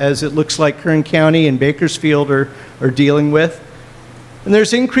landscapes, as it looks like Kern County and Bakersfield are dealing with. And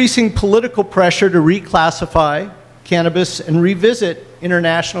there's increasing political pressure to reclassify cannabis and revisit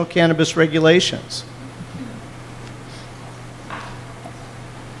international cannabis regulations.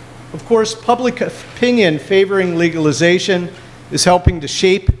 Of course, public opinion favoring legalization is helping to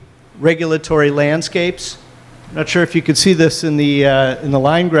shape regulatory landscapes. I'm not sure if you could see this in the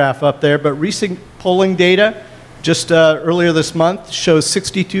line graph up there, but recent polling data just earlier this month shows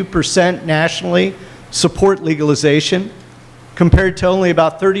 62% nationally support legalization, compared to only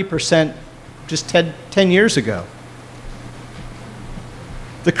about 30% just 10 years ago.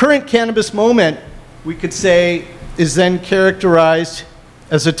 The current cannabis moment, we could say, is then characterized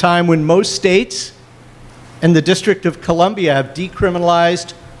as a time when most states and the District of Columbia have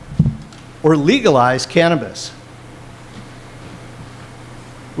decriminalized or legalized cannabis.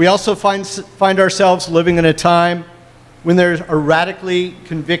 We also find ourselves living in a time when there's a radically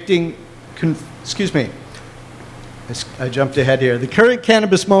I jumped ahead here. The current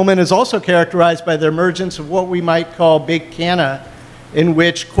cannabis moment is also characterized by the emergence of what we might call big canna, in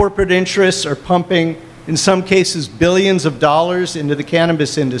which corporate interests are pumping, in some cases, billions of dollars into the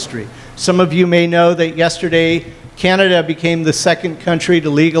cannabis industry. Some of you may know that yesterday, Canada became the second country to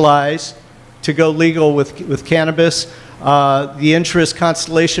go legal with cannabis. The interest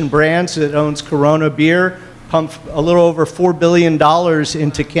Constellation Brands that owns Corona beer pumped a little over $4 billion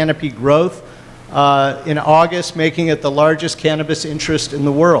into canopy growth in August, making it the largest cannabis interest in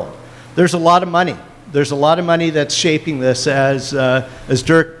the world. There's a lot of money. There's a lot of money that's shaping this, as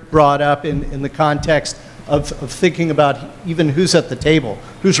Dirk brought up in the context of thinking about even who's at the table,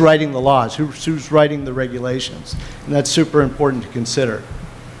 who's writing the laws, who's writing the regulations. And that's super important to consider.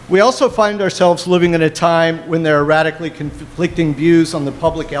 We also find ourselves living in a time when there are radically conflicting views on the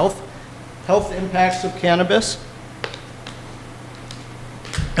public health impacts of cannabis.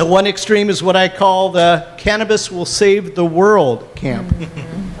 At one extreme is what I call the cannabis will save the world camp,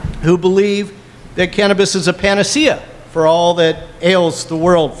 who believe that cannabis is a panacea for all that ails the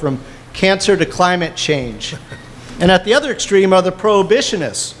world, from cancer to climate change. And at the other extreme are the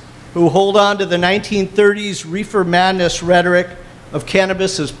prohibitionists, who hold on to the 1930s reefer madness rhetoric of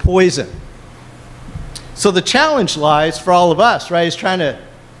cannabis as poison. So the challenge lies for all of us, right, is trying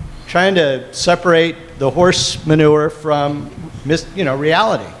to separate the horse manure from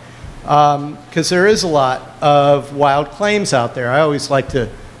reality. Because there is a lot of wild claims out there. I always like to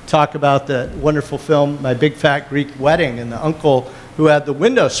talk about the wonderful film, My Big Fat Greek Wedding, and the uncle who had the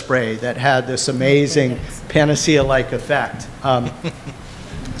window spray that had this amazing panacea-like effect.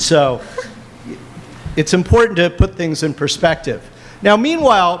 So it's important to put things in perspective. Now,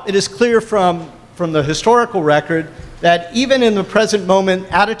 meanwhile, it is clear from the historical record that even in the present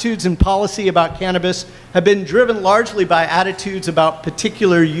moment, attitudes and policy about cannabis have been driven largely by attitudes about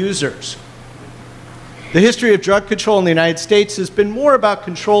particular users. The history of drug control in the United States has been more about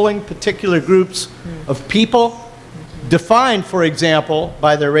controlling particular groups of people, defined, for example,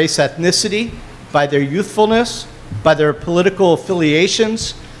 by their race, ethnicity, by their youthfulness, by their political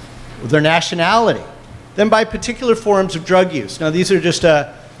affiliations, their nationality, than by particular forms of drug use. Now, these are just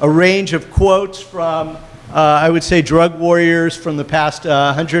a range of quotes from, I would say, drug warriors from the past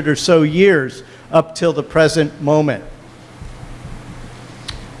 100 or so years up till the present moment.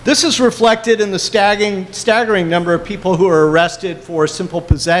 This is reflected in the staggering number of people who are arrested for simple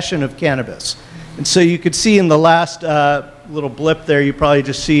possession of cannabis. And so you could see in the last little blip there, you probably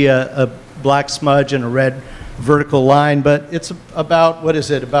just see a black smudge and a red vertical line, but it's about, what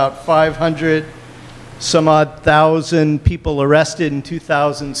is it, about 500 some odd thousand people arrested in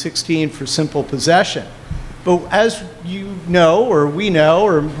 2016 for simple possession. But as you know, or we know,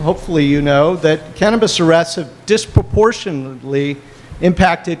 or hopefully you know, that cannabis arrests have disproportionately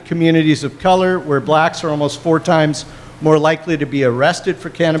impacted communities of color, where blacks are almost 4 times more likely to be arrested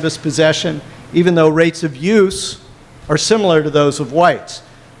for cannabis possession, even though rates of use are similar to those of whites.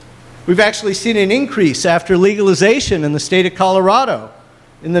 We've actually seen an increase after legalization in the state of Colorado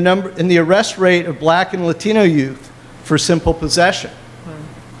in the arrest rate of black and Latino youth for simple possession.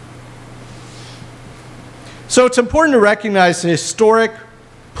 So it's important to recognize the historic,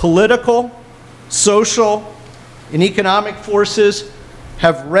 political, social, and economic forces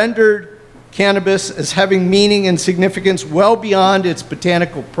have rendered cannabis as having meaning and significance well beyond its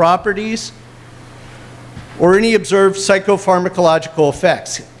botanical properties or any observed psychopharmacological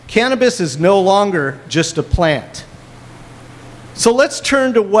effects. Cannabis is no longer just a plant. So let's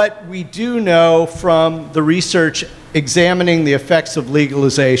turn to what we do know from the research examining the effects of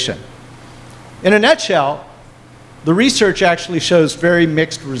legalization. In a nutshell, the research actually shows very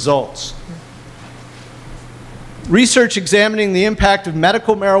mixed results. Research examining the impact of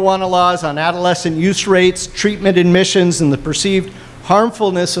medical marijuana laws on adolescent use rates, treatment admissions, and the perceived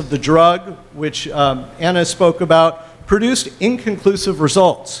harmfulness of the drug, which Anna spoke about, produced inconclusive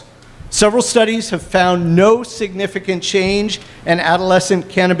results. Several studies have found no significant change in adolescent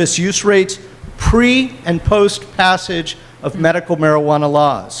cannabis use rates pre and post passage of medical marijuana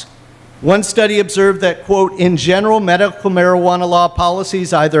laws. One study observed that, quote, in general, medical marijuana law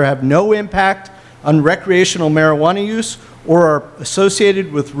policies either have no impact on recreational marijuana use or are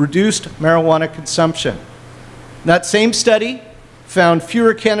associated with reduced marijuana consumption. That same study found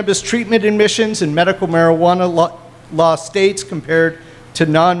fewer cannabis treatment admissions in medical marijuana law states compared to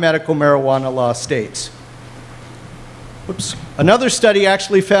non-medical marijuana law states. Whoops. Another study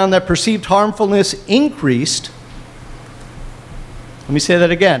actually found that perceived harmfulness increased. Let me say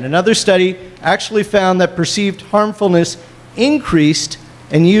that again. Another study actually found that perceived harmfulness increased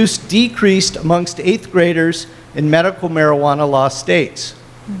and use decreased amongst 8th graders in medical marijuana law states.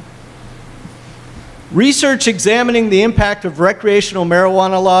 Research examining the impact of recreational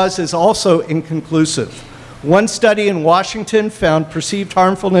marijuana laws is also inconclusive. One study in Washington found perceived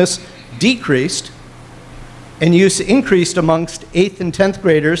harmfulness decreased and use increased amongst 8th and 10th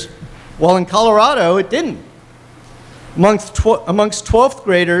graders, while in Colorado it didn't. Amongst 12th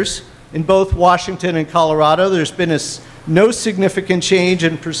graders in both Washington and Colorado, there's been no significant change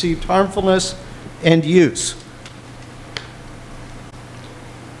in perceived harmfulness and use.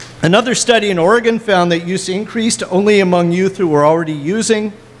 Another study in Oregon found that use increased only among youth who were already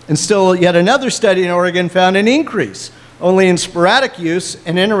using, and still yet another study in Oregon found an increase only in sporadic use,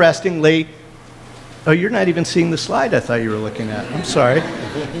 and interestingly, oh, you're not even seeing the slide I thought you were looking at. I'm sorry.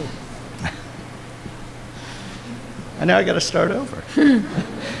 And now I got to start over.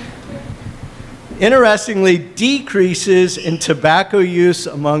 Interestingly, decreases in tobacco use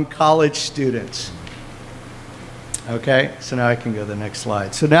among college students. Okay, so now I can go to the next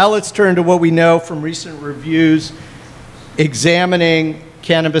slide. So now let's turn to what we know from recent reviews examining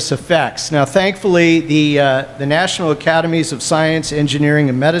cannabis effects. Now, thankfully, the National Academies of Science, Engineering,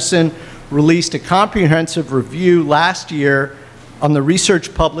 and Medicine released a comprehensive review last year on the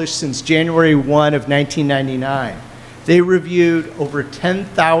research published since January 1 of 1999. They reviewed over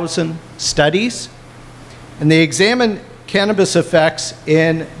 10,000 studies, and they examined cannabis effects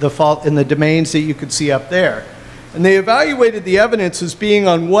in the domains that you could see up there. And they evaluated the evidence as being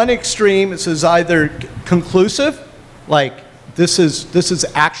on one extreme, it says either conclusive, like this is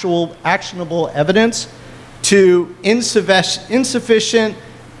actual actionable evidence, to insufficient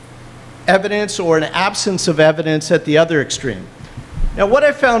evidence or an absence of evidence at the other extreme. Now, what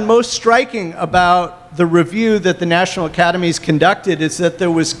I found most striking about the review that the National Academies conducted is that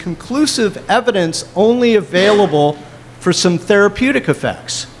there was conclusive evidence only available for some therapeutic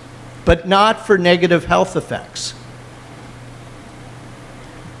effects, but not for negative health effects.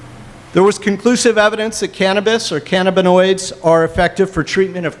 There was conclusive evidence that cannabis or cannabinoids are effective for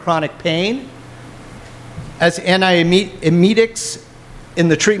treatment of chronic pain, as antiemetics in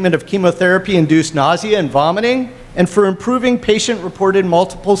the treatment of chemotherapy-induced nausea and vomiting, and for improving patient-reported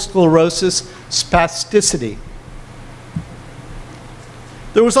multiple sclerosis spasticity.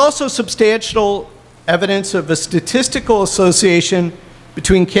 There was also substantial evidence of a statistical association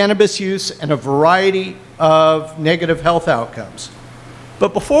between cannabis use and a variety of negative health outcomes.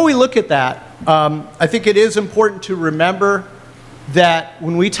 But before we look at that, I think it is important to remember that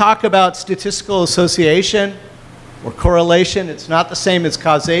when we talk about statistical association or correlation, it's not the same as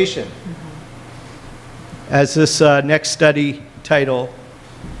causation. As this next study title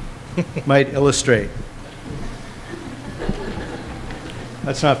might illustrate.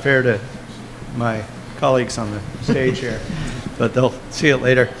 That's not fair to my colleagues on the stage here, but they'll see it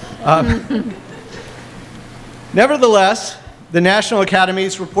later. Nevertheless, the National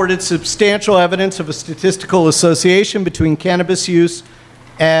Academies reported substantial evidence of a statistical association between cannabis use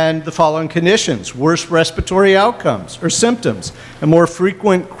and the following conditions: worse respiratory outcomes or symptoms, and more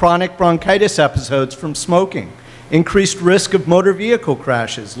frequent chronic bronchitis episodes from smoking, increased risk of motor vehicle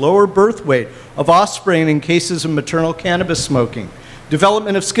crashes, lower birth weight of offspring in cases of maternal cannabis smoking,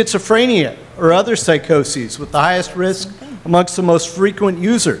 development of schizophrenia or other psychoses with the highest risk amongst the most frequent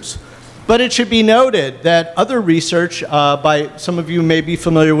users. But it should be noted that other research by some of you may be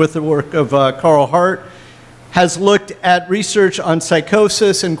familiar with the work of Carl Hart has looked at research on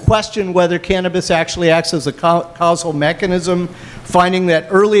psychosis and questioned whether cannabis actually acts as a causal mechanism, finding that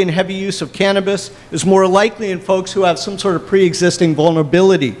early and heavy use of cannabis is more likely in folks who have some sort of pre-existing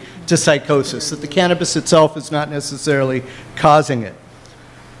vulnerability to psychosis, that the cannabis itself is not necessarily causing it.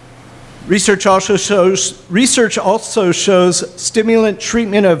 Research also shows stimulant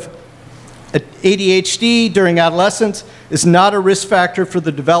treatment of ADHD during adolescence is not a risk factor for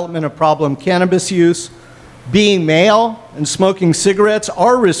the development of problem cannabis use. Being male and smoking cigarettes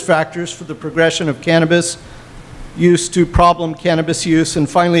are risk factors for the progression of cannabis use to problem cannabis use. And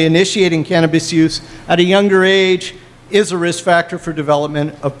finally, initiating cannabis use at a younger age is a risk factor for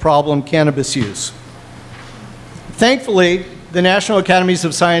development of problem cannabis use. Thankfully, the National Academies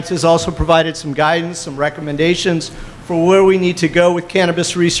of Sciences also provided some guidance, some recommendations for where we need to go with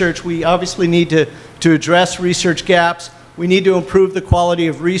cannabis research. We obviously need to address research gaps. We need to improve the quality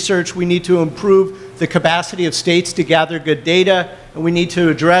of research. We need to improve the capacity of states to gather good data, and we need to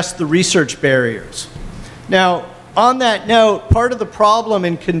address the research barriers. Now, on that note, part of the problem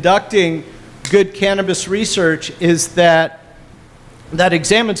in conducting good cannabis research is that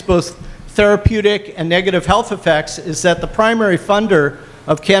examines both therapeutic and negative health effects is that the primary funder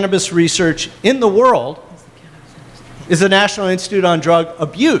of cannabis research in the world is the National Institute on Drug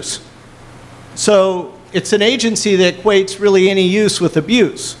Abuse. So it's an agency that equates really any use with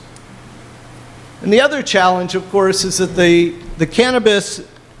abuse. And the other challenge, of course, is that the cannabis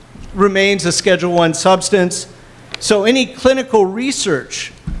remains a Schedule I substance, so any clinical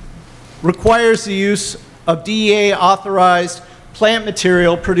research requires the use of DEA-authorized plant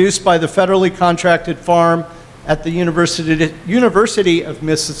material produced by the federally contracted farm at the University of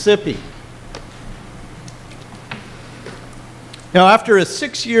Mississippi. Now, after a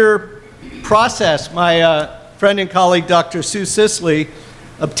 6-year process, my friend and colleague, Dr. Sue Sisley,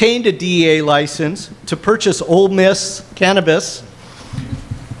 obtained a DEA license to purchase Ole Miss cannabis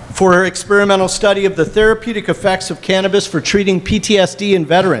for her experimental study of the therapeutic effects of cannabis for treating PTSD in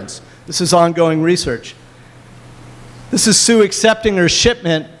veterans. This is ongoing research. This is Sue accepting her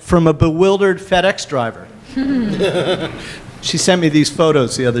shipment from a bewildered FedEx driver. She sent me these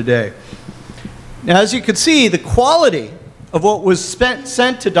photos the other day. Now, as you can see, the quality of what was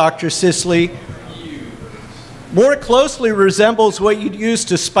sent to Dr. Sisley more closely resembles what you'd use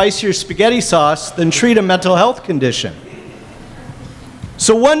to spice your spaghetti sauce than treat a mental health condition.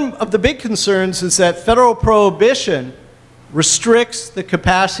 So one of the big concerns is that federal prohibition restricts the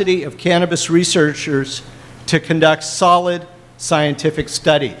capacity of cannabis researchers to conduct solid scientific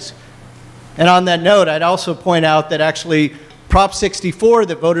studies. And on that note, I'd also point out that actually Prop 64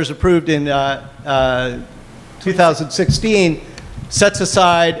 that voters approved in 2016 sets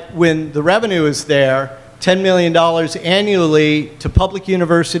aside, when the revenue is there, $10 million annually to public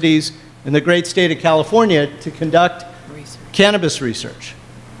universities in the great state of California to conduct cannabis research.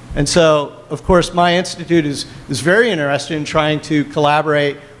 And so, of course, my institute is very interested in trying to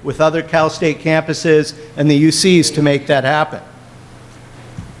collaborate with other Cal State campuses and the UCs to make that happen.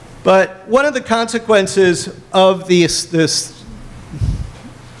 But one of the consequences of this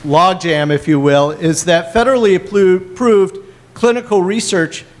logjam, if you will, is that federally approved clinical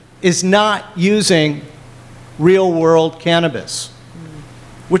research is not using real-world cannabis,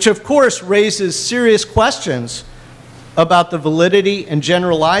 which of course raises serious questions about the validity and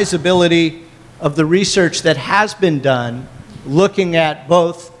generalizability of the research that has been done looking at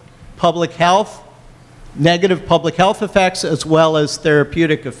both public health, negative public health effects, as well as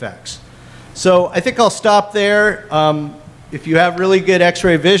therapeutic effects. So I think I'll stop there. If you have really good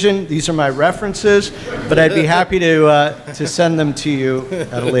X-ray vision, these are my references, but I'd be happy to send them to you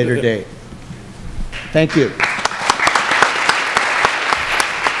at a later date. Thank you.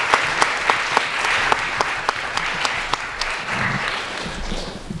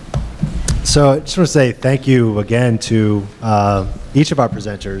 So I just want to say thank you again to each of our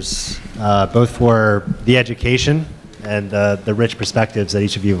presenters, both for the education and the rich perspectives that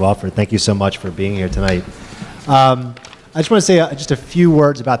each of you have offered. Thank you so much for being here tonight. I just want to say just a few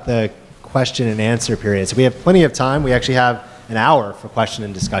words about the question and answer period. So we have plenty of time. We actually have an hour for question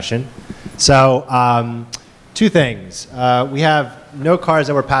and discussion. So two things. We have no cards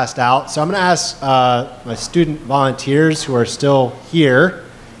that were passed out. So I'm going to ask my student volunteers who are still here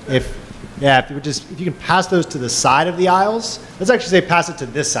if you can pass those to the side of the aisles. Let's actually say pass it to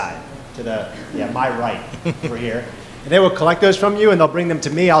this side, to my right over here. And they will collect those from you, and they'll bring them to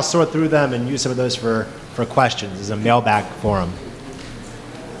me. I'll sort through them and use some of those for questions as a mailback forum.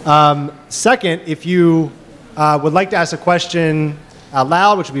 Second, if you would like to ask a question out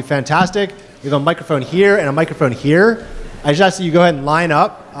loud, which would be fantastic, we have a microphone here and a microphone here. I just ask that you go ahead and line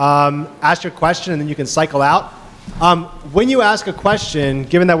up, ask your question, and then you can cycle out. When you ask a question,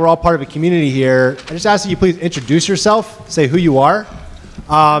 given that we're all part of a community here, I just ask that you please introduce yourself, say who you are,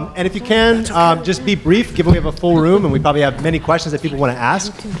 and if you can, just be brief, given we have a full room and we probably have many questions that people want to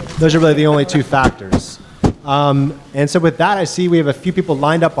ask. Those are really the only two factors. And so with that, I see we have a few people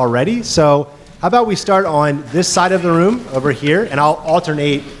lined up already. So how about we start on this side of the room over here, and I'll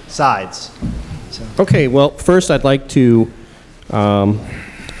alternate sides. So. Okay, well, first I'd like to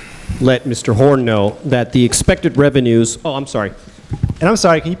let Mr. Horn know that the expected revenues, oh, I'm sorry. And I'm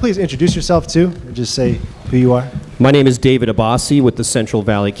sorry, can you please introduce yourself too, or just say who you are? My name is David Abbasi with the Central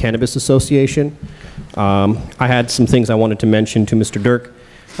Valley Cannabis Association. I had some things I wanted to mention to Mr. Dirk.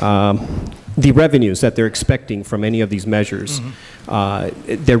 The revenues that they're expecting from any of these measures,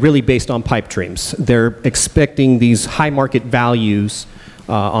 they're really based on pipe dreams. They're expecting these high market values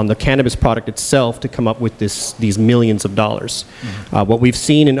on the cannabis product itself to come up with these millions of dollars. What we've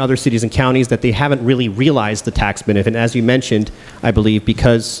seen in other cities and counties that they haven't really realized the tax benefit. And as you mentioned, I believe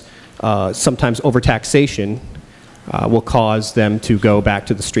because sometimes overtaxation will cause them to go back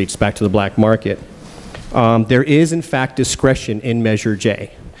to the streets, back to the black market. There is, in fact, discretion in Measure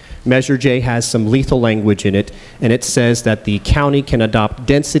J. Measure J has some lethal language in it, and it says that the county can adopt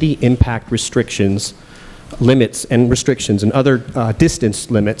density impact restrictions, limits and restrictions and other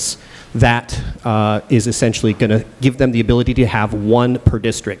distance limits that is essentially going to give them the ability to have 1 per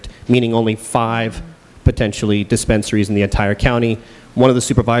district, meaning only 5 potentially dispensaries in the entire county. One of the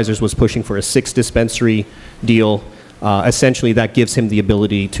supervisors was pushing for a 6 dispensary deal. Essentially, that gives him the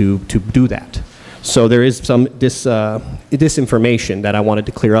ability to do that. So there is some disinformation that I wanted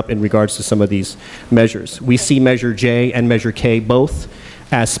to clear up in regards to some of these measures. We see Measure J and Measure K both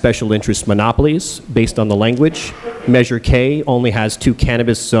as special interest monopolies based on the language. Measure K only has 2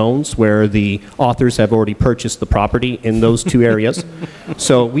 cannabis zones where the authors have already purchased the property in those 2 areas.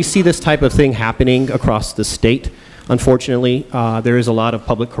 So we see this type of thing happening across the state. Unfortunately, there is a lot of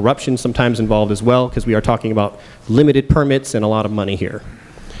public corruption sometimes involved as well, because we are talking about limited permits and a lot of money here.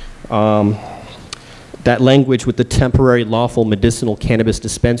 That language with the temporary lawful medicinal cannabis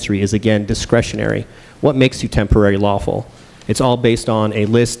dispensary is, again, discretionary. What makes you temporary lawful? It's all based on a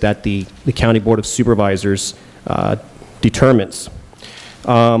list that the County Board of Supervisors determines.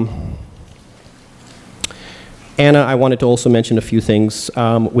 Anna, I wanted to also mention a few things.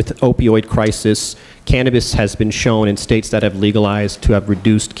 With opioid crisis, cannabis has been shown in states that have legalized to have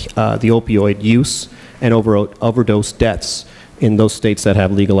reduced the opioid use and overdose deaths in those states that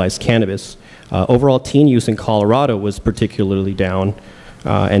have legalized cannabis. Overall teen use in Colorado was particularly down,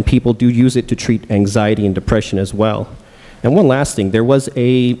 and people do use it to treat anxiety and depression as well. And one last thing, there was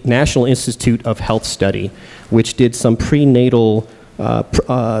a National Institute of Health study which did some prenatal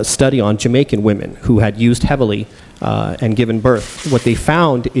study on Jamaican women who had used heavily and given birth. What they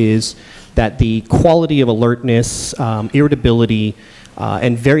found is that the quality of alertness, irritability,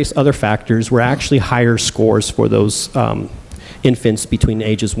 and various other factors were actually higher scores for those infants between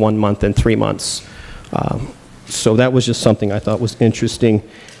ages 1 month and 3 months. So that was just something I thought was interesting.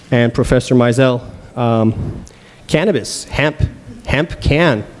 And Professor Meisel, cannabis, hemp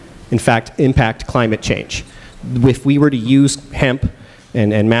can, in fact, impact climate change. If we were to use hemp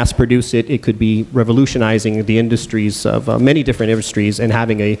and mass produce it, it could be revolutionizing the industries of many different industries and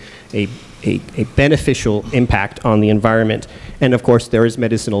having a beneficial impact on the environment. And of course, there is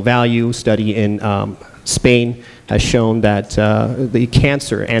medicinal value. Study in Spain has shown that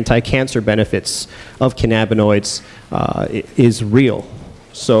the anti-cancer benefits of cannabinoids is real.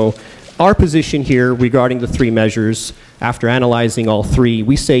 So our position here regarding the 3 measures, after analyzing all 3,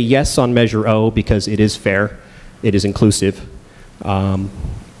 we say yes on Measure O because it is fair, it is inclusive,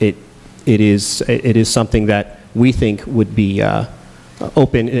 it is something that we think would be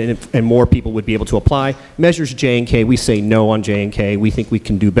open and more people would be able to apply. Measures J and K, we say no on J and K. We think we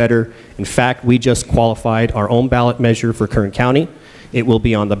can do better. In fact, we just qualified our own ballot measure for Kern County. It will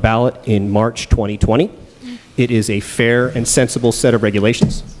be on the ballot in March 2020. It is a fair and sensible set of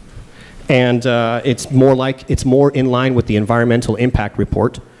regulations. And it's more in line with the environmental impact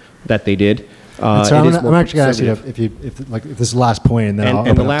report that they did. So I'm actually going to ask you if this is the last point, and then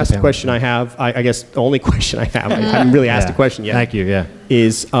and the last question I have, I guess the only question I have, I haven't really asked a question yet. Thank you. Yeah.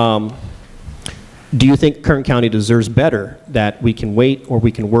 Is do you think Kern County deserves better, that we can wait or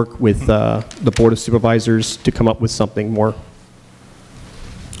we can work with the Board of Supervisors to come up with something more?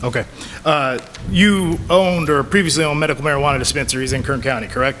 Okay. You owned or previously owned medical marijuana dispensaries in Kern County,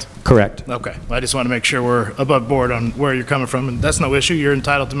 correct? Correct. Okay. I just want to make sure we're above board on where you're coming from, and that's no issue. You're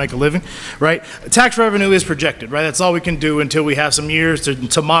entitled to make a living, right? Tax revenue is projected, right? That's all we can do until we have some years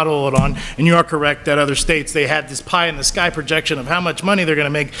to model it on. And you are correct that other states, they had this pie in the sky projection of how much money they're going to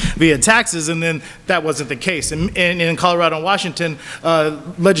make via taxes, and then that wasn't the case. And in Colorado and Washington,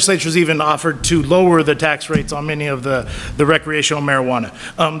 legislatures even offered to lower the tax rates on many of the recreational marijuana.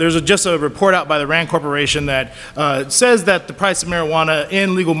 There's just a report out by the RAND Corporation that says that the price of marijuana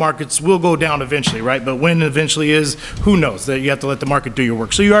in legal markets will go down eventually, right? But when eventually is, who knows? That you have to let the market do your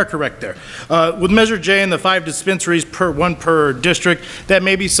work. So you are correct there. With Measure J and the 5 dispensaries one per district, that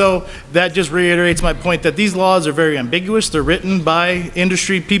may be so. That just reiterates my point that these laws are very ambiguous. They're written by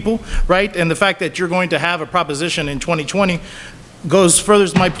industry people, right? And the fact that you're going to have a proposition in 2020 goes further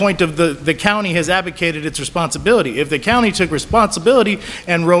to my point of the county has abdicated its responsibility. If the county took responsibility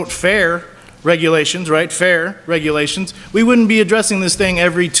and wrote fair regulations, right, fair regulations, we wouldn't be addressing this thing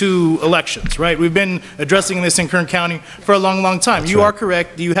every 2 elections, right? We've been addressing this in Kern County for a long, long time. You are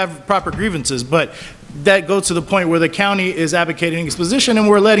correct, you have proper grievances, but that goes to the point where the county is advocating its position and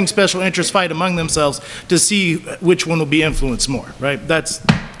we're letting special interests fight among themselves to see which one will be influenced more, right? That's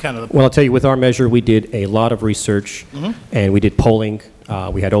kind of the point. Well, I'll tell you, with our measure, we did a lot of research, and we did polling.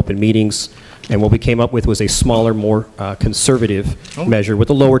 We had open meetings, and what we came up with was a smaller, more conservative measure with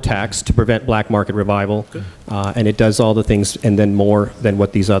a lower tax to prevent black market revival, and it does all the things and then more than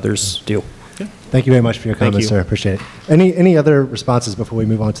what these others do. Thank you very much for your Thank comments, you. sir. Appreciate it. Any other responses before we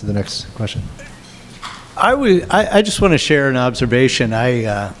move on to the next question? I just want to share an observation.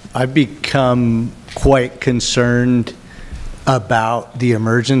 I've become quite concerned about the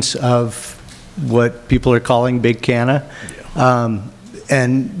emergence of what people are calling Big Canna.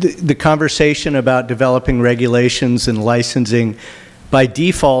 And the conversation about developing regulations and licensing by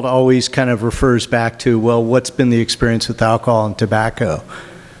default always kind of refers back to, well, what's been the experience with alcohol and tobacco?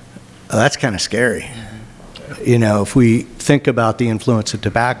 That's kind of scary. You know, if we think about the influence of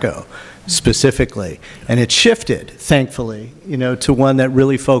tobacco specifically, and it's shifted, thankfully, you know, to one that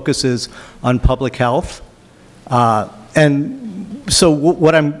really focuses on public health. And so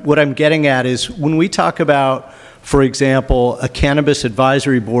what I'm getting at is when we talk about, for example, a cannabis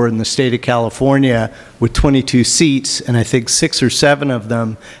advisory board in the state of California with 22 seats, and I think 6 or 7 of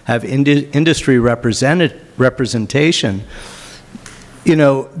them have industry representation, you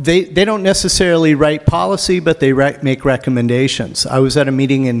know, they don't necessarily write policy, but they make recommendations. I was at a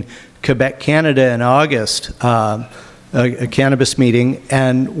meeting in Quebec, Canada in August, a cannabis meeting,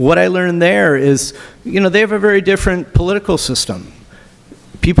 and what I learned there is, you know, they have a very different political system.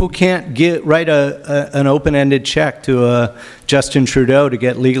 People can't write an open-ended check to Justin Trudeau to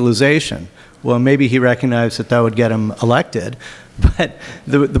get legalization. Well, maybe he recognized that would get him elected. But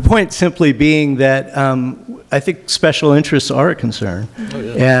the point simply being that I think special interests are a concern. Oh,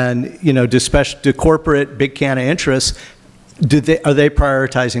 yeah. And, you know, do corporate Big Canna interests, are they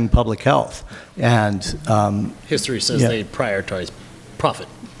prioritizing public health? And history says they prioritize profit.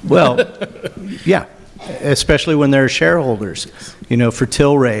 Well, yeah. Especially when they're shareholders, you know, for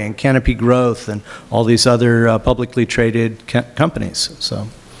Tilray and Canopy Growth and all these other publicly traded companies. So,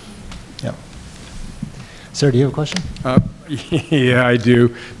 yeah. Sir, do you have a question? Yeah, I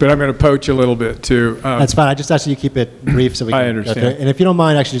do, but I'm going to poach a little bit too. That's fine. I just asked you to keep it brief so we can. I understand. Go through it. And if you don't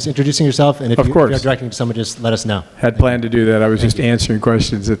mind, actually, just introducing yourself, and if you're directing to someone, just let us know. Had planned to do that. I was just answering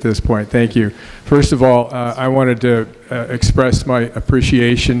questions at this point. Thank you. First of all, I wanted to express my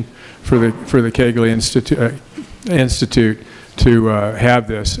appreciation for the Kegley Institute to have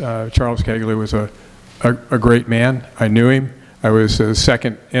this. Charles Kegley was a great man. I knew him. I was a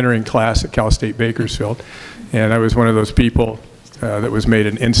second entering class at Cal State Bakersfield, and I was one of those people that was made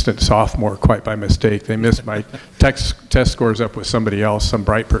an instant sophomore quite by mistake. They missed my test scores up with somebody else, some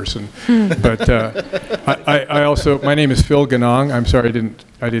bright person. But I also, my name is Phil Ganong. I'm sorry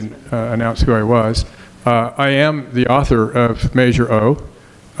I didn't announce who I was. I am the author of Measure O.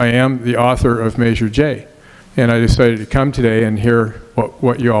 I am the author of Measure J. And I decided to come today and hear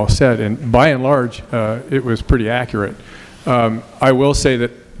what you all said. And by and large, it was pretty accurate. I will say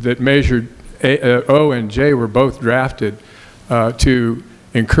that Measure O and J were both drafted to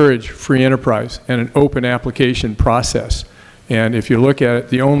encourage free enterprise and an open application process. And if you look at it,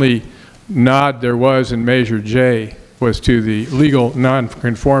 the only nod there was in Measure J was to the legal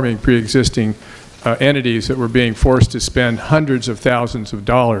non-conforming pre-existing entities that were being forced to spend hundreds of thousands of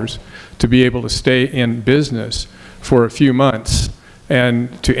dollars to be able to stay in business for a few months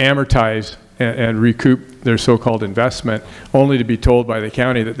and to amortize and recoup their so-called investment, only to be told by the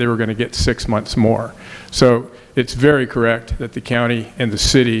county that they were going to get 6 months more. So it's very correct that the county and the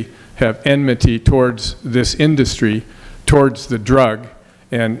city have enmity towards this industry, towards the drug.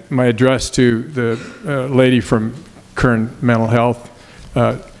 And my address to the lady from Kern Mental Health,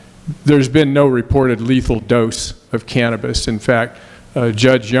 there's been no reported lethal dose of cannabis. In fact,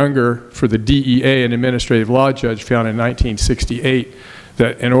 Judge Younger, for the DEA, an administrative law judge, found in 1968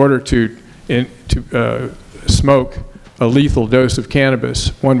 that in order to smoke a lethal dose of cannabis,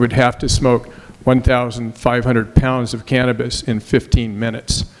 one would have to smoke 1,500 pounds of cannabis in 15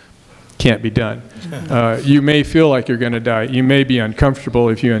 minutes. Can't be done. You may feel like you're going to die. You may be uncomfortable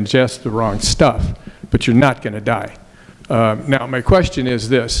if you ingest the wrong stuff, but you're not going to die. Now, my question is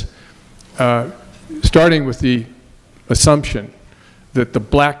this. Starting with the assumption that the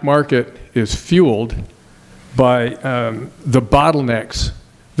black market is fueled by the bottlenecks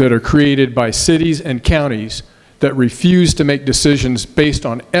that are created by cities and counties that refuse to make decisions based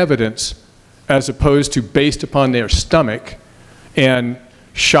on evidence as opposed to based upon their stomach and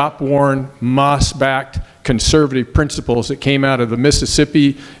shop-worn, moss-backed conservative principles that came out of the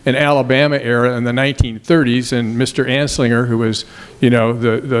Mississippi and Alabama era in the 1930s, and Mr. Anslinger, who was,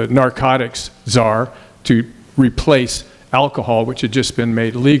 the narcotics czar, to replace alcohol, which had just been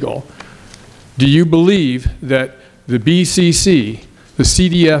made legal. Do you believe that the BCC, the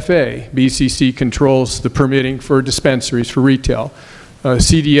CDFA, BCC controls the permitting for dispensaries for retail,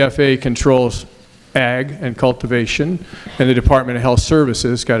 CDFA controls ag and cultivation, and the Department of Health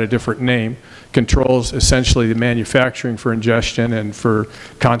Services, got a different name, controls essentially the manufacturing for ingestion and for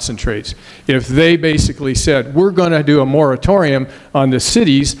concentrates. If they basically said, we're going to do a moratorium on the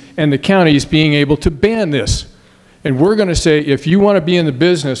cities and the counties being able to ban this, and we're going to say, if you want to be in the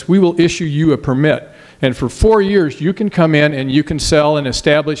business, we will issue you a permit. And for 4 years, you can come in and you can sell and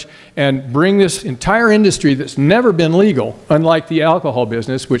establish and bring this entire industry that's never been legal, unlike the alcohol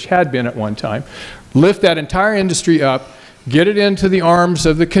business, which had been at one time, lift that entire industry up, get it into the arms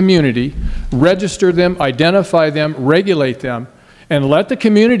of the community, register them, identify them, regulate them, and let the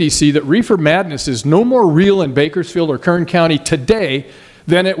community see that reefer madness is no more real in Bakersfield or Kern County today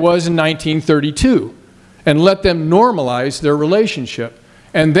than it was in 1932. And let them normalize their relationship.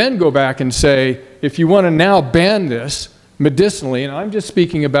 And then go back and say, if you want to now ban this medicinally, and I'm just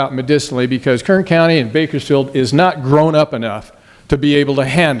speaking about medicinally because Kern County and Bakersfield is not grown up enough to be able to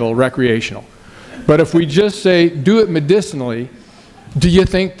handle recreational. But if we just say, do it medicinally, do you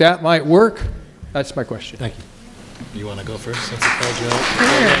think that might work? That's my question. Thank you. You want to go first since I called you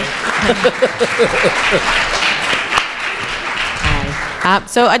out?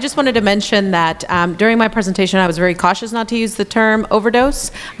 So I just wanted to mention that during my presentation, I was very cautious not to use the term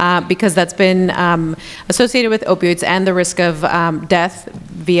overdose because that's been associated with opioids and the risk of death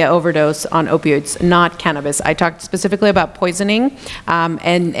via overdose on opioids, not cannabis. I talked specifically about poisoning,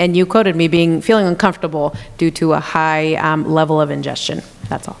 and you quoted me feeling uncomfortable due to a high level of ingestion.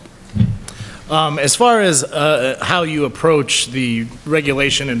 That's all. As far as how you approach the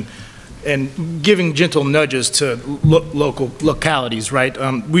regulation and giving gentle nudges to local localities, right?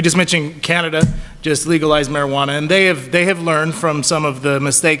 We just mentioned Canada just legalized marijuana, and they have learned from some of the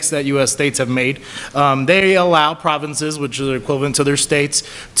mistakes that U.S. states have made. They allow provinces, which are equivalent to their states,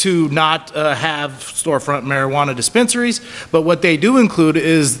 to not have storefront marijuana dispensaries, but what they do include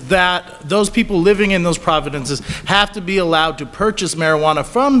is that those people living in those provinces have to be allowed to purchase marijuana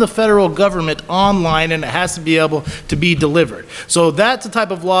from the federal government online, and it has to be able to be delivered. So that's the type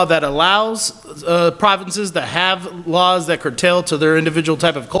of law that allows provinces that have laws that curtail to their individual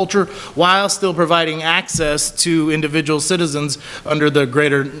type of culture while still providing access to individual citizens under the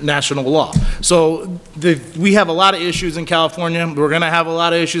greater national law. So we have a lot of issues in California. We're going to have a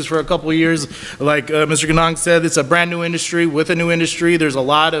lot of issues for a couple of years. Like Mr. Ganong said, it's a brand new industry with a new industry. There's a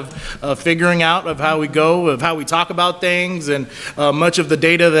lot of figuring out of how we go, of how we talk about things, and much of the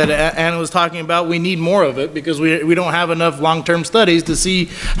data that Anna was talking about, we need more of it because we don't have enough long-term studies to see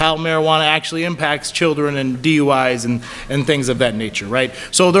how marijuana actually impacts children and DUIs and things of that nature, right?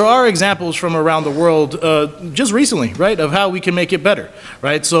 So there are examples from around the world just recently, right, of how we can make it better,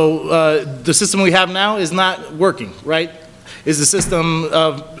 right? So the system we have now is not working, right? Is the system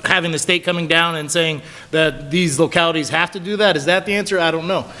of having the state coming down and saying that these localities have to do that? Is that the answer? I don't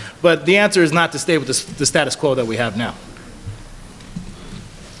know. But the answer is not to stay with the status quo that we have now.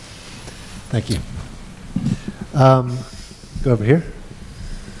 Thank you. Go over here.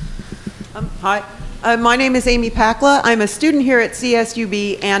 Hi, my name is Amy Pakla. I'm a student here at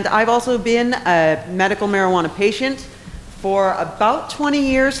CSUB, and I've also been a medical marijuana patient for about 20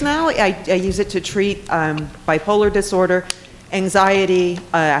 years now. I use it to treat bipolar disorder, anxiety.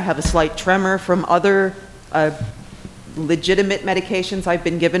 I have a slight tremor from other legitimate medications I've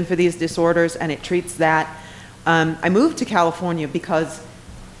been given for these disorders, and it treats that. I moved to California because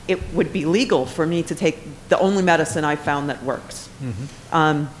it would be legal for me to take the only medicine I found that works.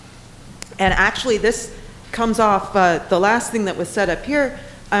 Mm-hmm. And actually, this comes off the last thing that was said up here.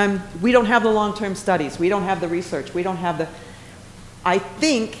 We don't have the long-term studies. We don't have the research. We don't have the... I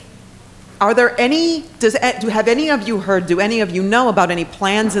think, are there any... have any of you heard, do any of you know about any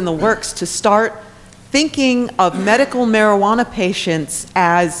plans in the works to start thinking of medical marijuana patients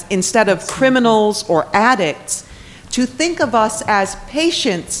as, instead of criminals or addicts, to think of us as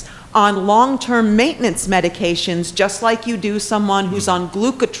patients on long-term maintenance medications, just like you do someone who's on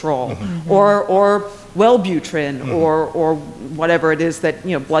glucotrol or Wellbutrin or whatever it is that,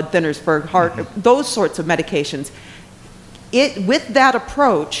 blood thinners for heart, those sorts of medications. With that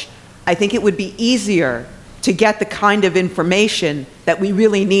approach, I think it would be easier to get the kind of information that we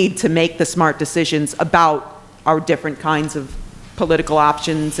really need to make the smart decisions about our different kinds of political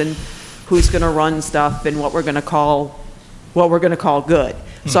options and who's going to run stuff and what we're going to call good.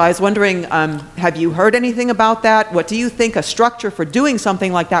 So I was wondering, have you heard anything about that? What do you think a structure for doing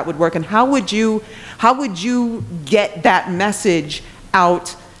something like that would work, and how would you get that message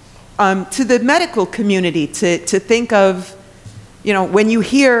out to the medical community to think of, you know, when you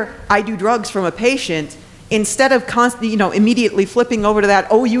hear I do drugs from a patient, instead of constantly, you know, immediately flipping over to that,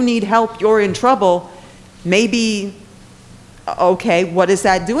 oh, you need help, you're in trouble, maybe, okay, what is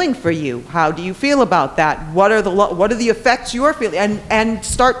that doing for you? How do you feel about that? What are the effects you're feeling? And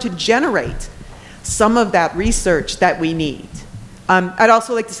start to generate some of that research that we need. I'd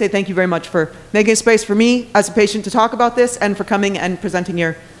also like to say thank you very much for making space for me as a patient to talk about this, and for coming and presenting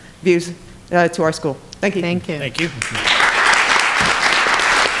your views to our school. Thank you. Thank you. Thank you.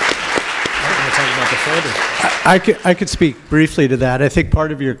 I could speak briefly to that. I think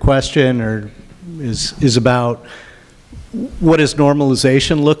part of your question is about what does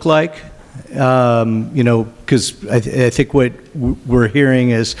normalization look like? You know, because I think what we're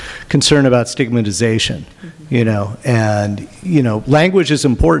hearing is concern about stigmatization, you know, and, you know, language is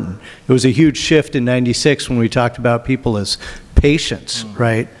important. It was a huge shift in '96 when we talked about people as patients,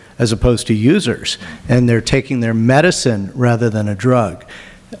 right, as opposed to users, and they're taking their medicine rather than a drug.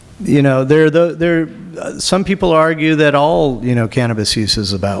 You know, some people argue that all, you know, cannabis use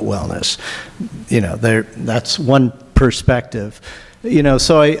is about wellness. You know, that's one perspective. You know,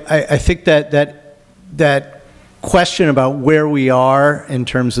 so I think that question about where we are in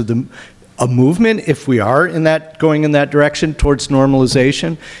terms of a movement, if we are going in that direction towards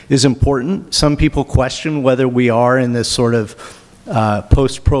normalization, is important. Some people question whether we are in this sort of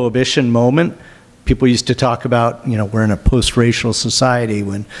post-prohibition moment. People used to talk about, you know, we're in a post-racial society.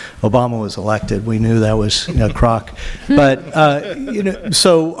 When Obama was elected, we knew that was, you know, crock. But, you know,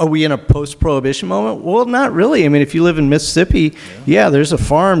 so are we in a post-prohibition moment? Well, not really. I mean, if you live in Mississippi, yeah, there's a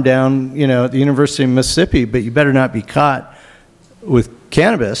farm down, you know, at the University of Mississippi, but you better not be caught with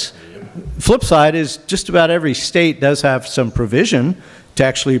cannabis. Flip side is just about every state does have some provision to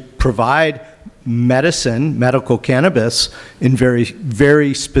actually provide medical cannabis in very,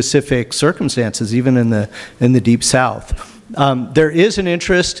 very specific circumstances, even in the Deep South. There is an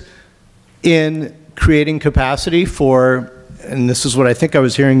interest in creating capacity for, and this is what I think I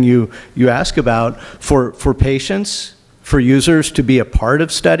was hearing you ask about, for patients, for users to be a part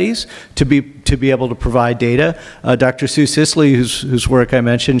of studies, to be able to provide data. Dr. Sue Sisley, whose work I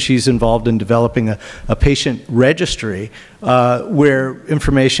mentioned, she's involved in developing a patient registry where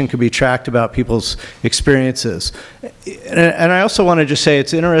information can be tracked about people's experiences. And I also want to just say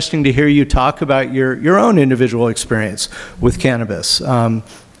it's interesting to hear you talk about your own individual experience with cannabis. And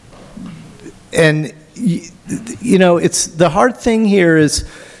you know, it's the hard thing here is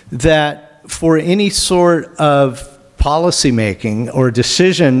that for any sort of policy making or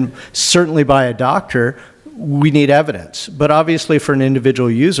decision, certainly by a doctor, we need evidence. But obviously for an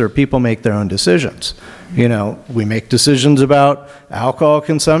individual user, people make their own decisions. You know, we make decisions about alcohol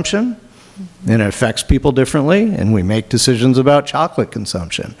consumption, and it affects people differently, and we make decisions about chocolate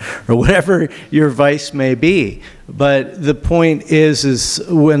consumption, or whatever your vice may be. But the point is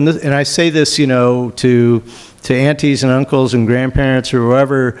when, and I say this, you know, to aunties and uncles and grandparents or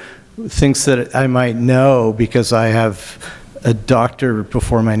whoever thinks that I might know because I have a doctor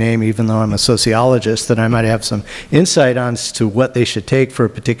before my name, even though I'm a sociologist, that I might have some insight on as to what they should take for a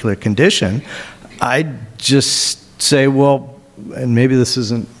particular condition. I just say, well, and maybe this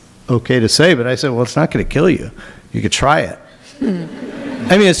isn't okay to say, but I say, well, it's not going to kill you. You could try it.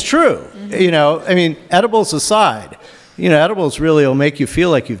 I mean, it's true. You know, I mean, edibles aside, you know, edibles really will make you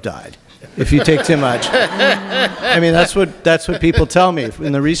feel like you've died if you take too much. I mean, that's what people tell me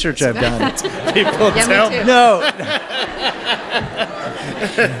in the research I've done. People tell me. No.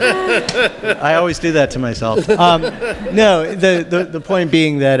 I always do that to myself. No, the point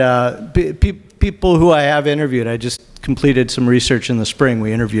being that people who I have interviewed, I just completed some research in the spring.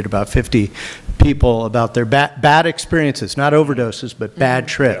 We interviewed about 50 people about their bad experiences, not overdoses, but bad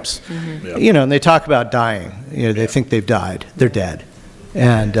trips. Yeah. You know, and they talk about dying. You know, they think they've died. They're dead.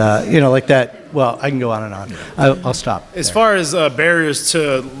 And, you know, like that, well, I can go on and on. I'll stop. As far as barriers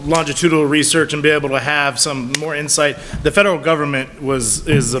to longitudinal research and be able to have some more insight, the federal government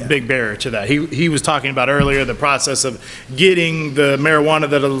is a big barrier to that. He was talking about earlier the process of getting the marijuana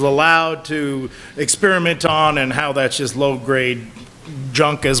that is allowed to experiment on, and how that's just low-grade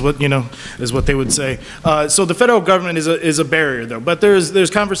junk, as what they would say. So the federal government is a barrier, though. But there's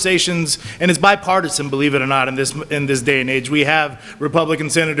conversations, and it's bipartisan, believe it or not, in this day and age. We have Republican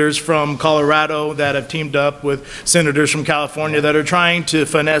senators from Colorado that have teamed up with senators from California that are trying to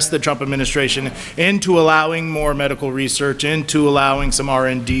finesse the Trump administration into allowing more medical research, into allowing some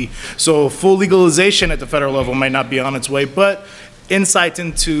R&D. So full legalization at the federal level might not be on its way, but insights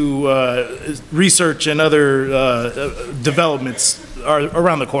into research and other developments are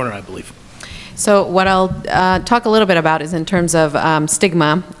around the corner, I believe. So what I'll talk a little bit about is in terms of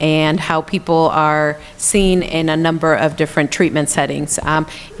stigma and how people are seen in a number of different treatment settings.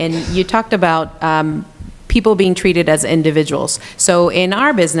 And you talked about people being treated as individuals. So in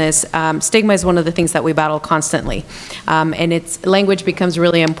our business, stigma is one of the things that we battle constantly. And its language becomes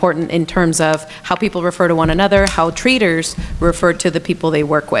really important in terms of how people refer to one another, how treaters refer to the people they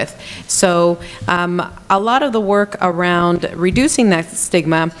work with. So a lot of the work around reducing that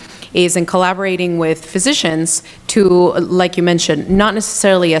stigma is in collaborating with physicians to, like you mentioned, not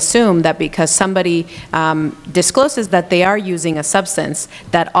necessarily assume that because somebody discloses that they are using a substance,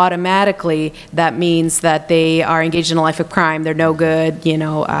 that automatically that means that they are engaged in a life of crime, they're no good, you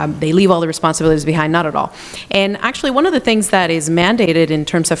know, they leave all the responsibilities behind, not at all. And actually one of the things that is mandated in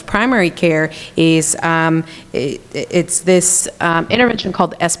terms of primary care is it's this intervention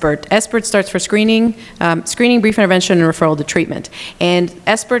called SBIRT. SBIRT starts for screening, brief intervention, and referral to treatment. And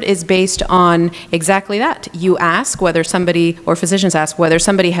SBIRT is based on exactly that. You ask whether somebody, or physicians ask whether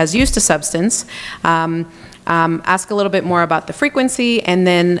somebody has used a substance, ask a little bit more about the frequency, and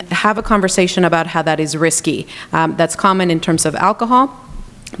then have a conversation about how that is risky. That's common in terms of alcohol,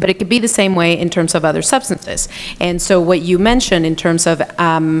 but it could be the same way in terms of other substances. And so what you mentioned in terms of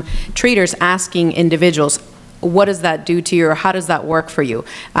treaters asking individuals, what does that do to you, or how does that work for you?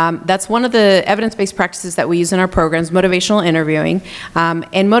 That's one of the evidence-based practices that we use in our programs, motivational interviewing.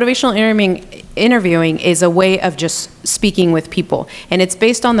 And motivational interviewing is a way of just speaking with people. And it's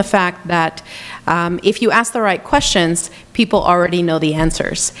based on the fact that if you ask the right questions, people already know the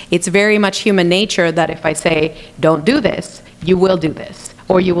answers. It's very much human nature that if I say, don't do this, you will do this.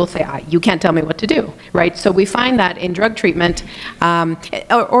 Or you will say, you can't tell me what to do, right? So we find that in drug treatment,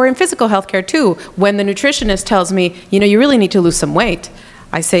 or in physical health care too, when the nutritionist tells me, you know, you really need to lose some weight,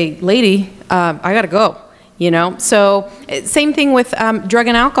 I say, lady, I gotta go. You know, so same thing with drug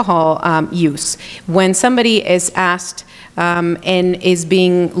and alcohol use. When somebody is asked and is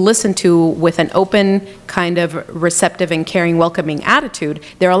being listened to with an open, kind of receptive and caring, welcoming attitude,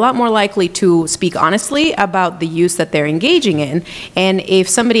 they're a lot more likely to speak honestly about the use that they're engaging in. And if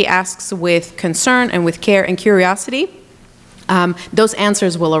somebody asks with concern and with care and curiosity, those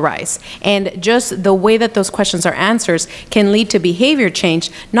answers will arise. And just the way that those questions are answered can lead to behavior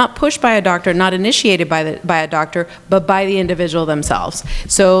change, not pushed by a doctor, not initiated by a doctor, but by the individual themselves.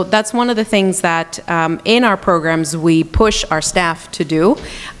 So that's one of the things that in our programs we push our staff to do.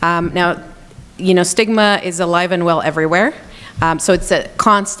 Now, you know, stigma is alive and well everywhere. So it's a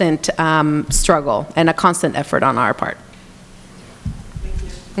constant struggle and a constant effort on our part.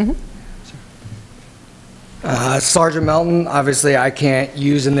 Thank you. Sergeant Melton, obviously I can't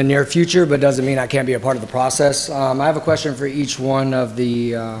use in the near future, but doesn't mean I can't be a part of the process. I have a question for each one of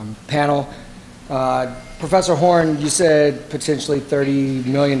the panel. Professor Horn, you said potentially $30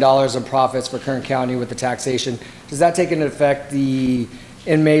 million in profits for Kern County with the taxation. Does that take into effect the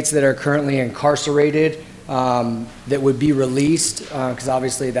inmates that are currently incarcerated that would be released? Because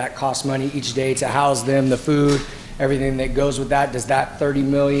obviously that costs money each day to house them, the food, everything that goes with that. Does that $30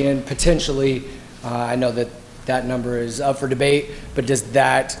 million potentially, I know that that number is up for debate, but does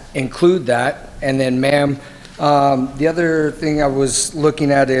that include that? And then, ma'am, the other thing I was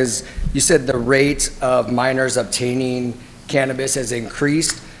looking at is you said the rate of minors obtaining cannabis has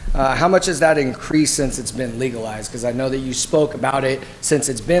increased. How much has that increased since it's been legalized? Because I know that you spoke about it since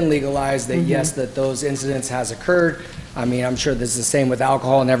it's been legalized, that yes, that those incidents has occurred. I mean, I'm sure this is the same with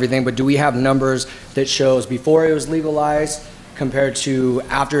alcohol and everything, but do we have numbers that shows before it was legalized compared to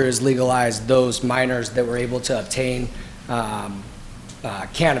after it was legalized, those minors that were able to obtain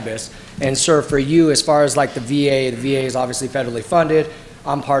cannabis? And sir, for you, as far as like the VA is obviously federally funded.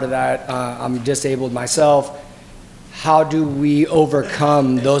 I'm part of that. I'm disabled myself. How do we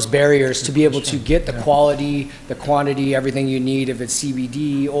overcome those barriers to be able to get the quality, the quantity, everything you need, if it's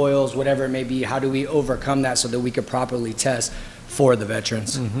CBD, oils, whatever it may be? How do we overcome that so that we could properly test for the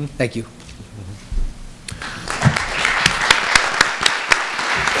veterans? Thank you.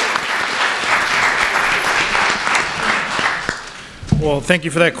 Well, thank you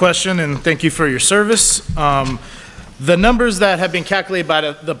for that question, and thank you for your service. The numbers that have been calculated by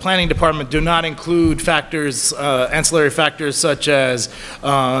the planning department do not include factors, ancillary factors such as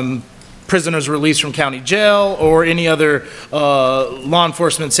prisoners released from county jail or any other law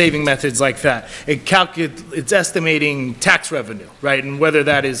enforcement saving methods like that. It's estimating tax revenue, right? And whether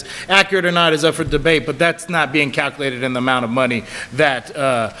that is accurate or not is up for debate, but that's not being calculated in the amount of money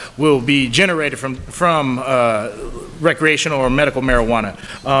that will be generated from recreational or medical marijuana.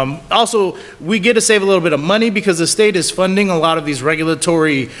 Also, we get to save a little bit of money because the state is funding a lot of these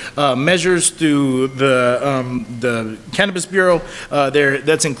regulatory measures through the Cannabis Bureau.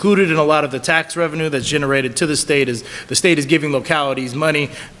 That's included in a lot of the tax revenue that's generated to the state. Is the state is giving localities money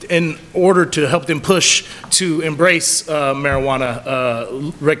in order to help them push to embrace marijuana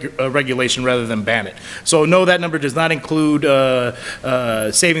regulation rather than ban it. So no, that number does not include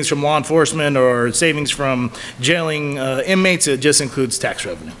savings from law enforcement or savings from jailing inmates. It just includes tax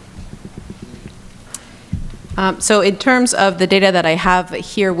revenue. So in terms of the data that I have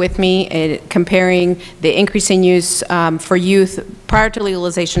here with me, comparing the increase in use for youth prior to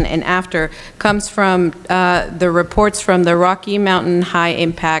legalization and after, comes from the reports from the Rocky Mountain High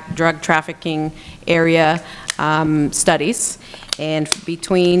Impact Drug Trafficking Area studies, and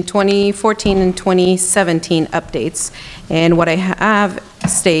between 2014 and 2017 updates. And what I have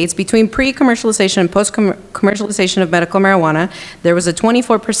states, between pre-commercialization and post-commercialization of medical marijuana, there was a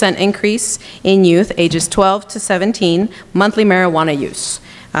 24% increase in youth ages 12 to 17 monthly marijuana use.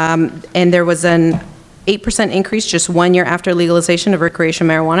 And there was an 8% increase just 1 year after legalization of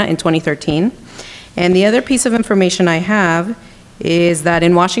recreational marijuana in 2013. And the other piece of information I have is that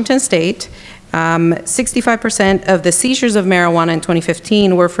in Washington State, 65% of the seizures of marijuana in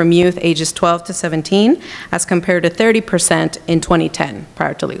 2015 were from youth ages 12 to 17, as compared to 30% in 2010,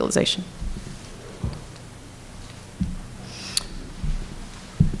 prior to legalization.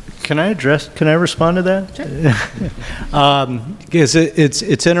 Can I respond to that? Sure. Because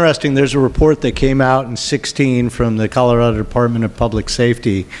it's interesting. There's a report that came out in 2016 from the Colorado Department of Public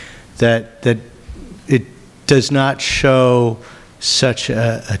Safety that it does not show such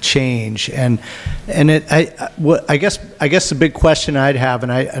a change, and I guess the big question I'd have,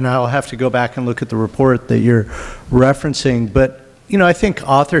 and I'll have to go back and look at the report that you're referencing, but I think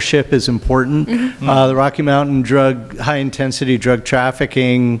authorship is important. Mm-hmm. The Rocky Mountain high intensity drug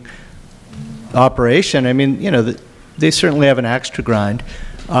trafficking operation, I mean, they certainly have an axe to grind,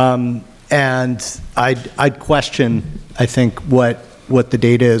 and I'd question, I think, what the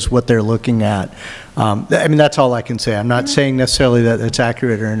data is, what they're looking at. I mean, that's all I can say. I'm not saying necessarily that it's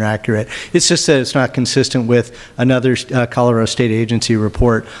accurate or inaccurate. It's just that it's not consistent with another Colorado State Agency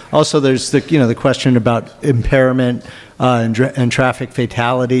report. Also, there's the question about impairment and traffic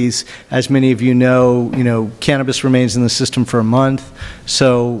fatalities. As many of you know, cannabis remains in the system for a month.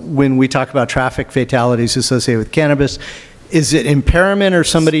 So when we talk about traffic fatalities associated with cannabis, is it impairment or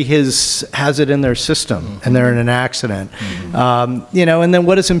somebody has it in their system and they're in an accident? Mm-hmm. And then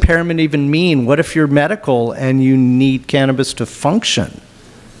what does impairment even mean? What if you're medical and you need cannabis to function?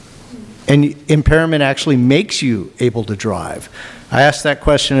 And impairment actually makes you able to drive. I asked that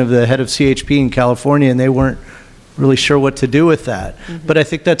question of the head of CHP in California, and they weren't really sure what to do with that. Mm-hmm. But I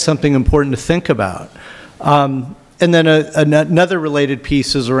think that's something important to think about. And then another related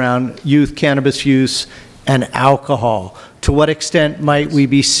piece is around youth cannabis use and alcohol. To what extent might we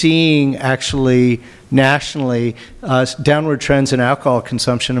be seeing actually nationally downward trends in alcohol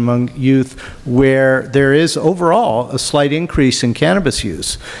consumption among youth where there is overall a slight increase in cannabis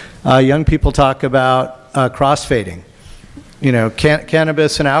use? Young people talk about crossfading.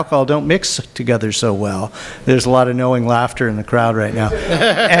 Cannabis and alcohol don't mix together so well. There's a lot of knowing laughter in the crowd right now.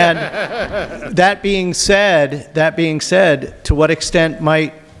 And that being said, to what extent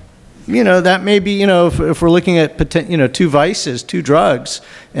might that may be, if we're looking at, two vices, two drugs,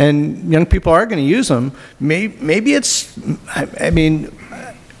 and young people are going to use them, maybe it's, one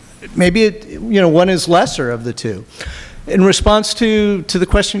is lesser of the two. In response to the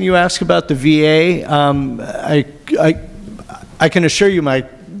question you asked about the VA, I can assure you my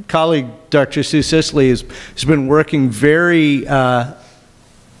colleague, Dr. Sue Sisley, has been working very,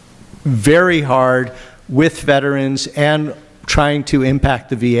 very hard with veterans and trying to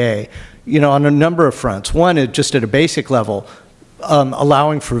impact the VA, on a number of fronts. One is just at a basic level,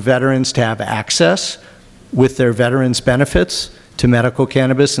 allowing for veterans to have access with their veterans benefits to medical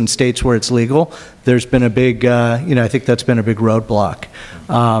cannabis in states where it's legal. There's been a big, I think that's been a big roadblock.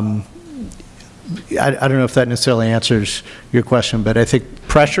 I don't know if that necessarily answers your question, but I think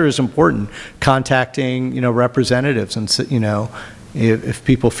pressure is important. Contacting, representatives, and if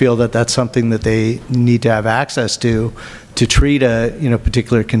people feel that that's something that they need to have access to treat a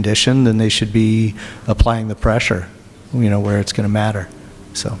particular condition, then they should be applying the pressure, where it's going to matter.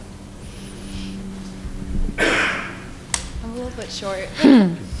 So. I'm a little bit short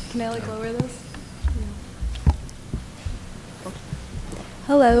start. Can I like lower this?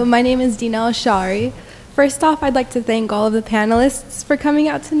 Hello, my name is Dina Al-Shari. First off, I'd like to thank all of the panelists for coming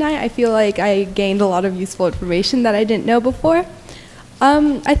out tonight. I feel like I gained a lot of useful information that I didn't know before.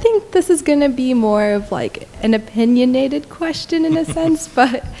 I think this is going to be more of like an opinionated question in a sense,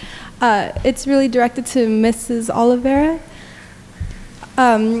 but it's really directed to Mrs. Olivera.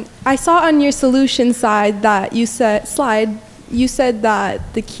 I saw on your solution side that you said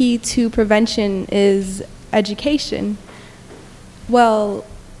that the key to prevention is education. Well,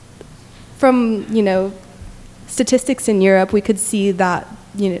 from statistics in Europe, we could see that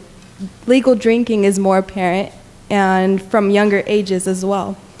legal drinking is more apparent, and from younger ages as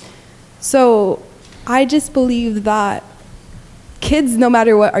well. So I just believe that kids, no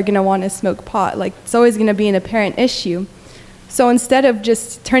matter what, are going to want to smoke pot. Like, it's always going to be an apparent issue. So instead of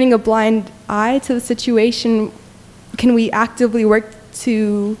just turning a blind eye to the situation, can we actively work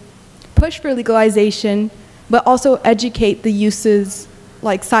to push for legalization, but also educate the uses,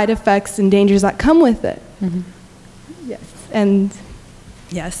 like side effects and dangers that come with it? Mm-hmm. Yes, and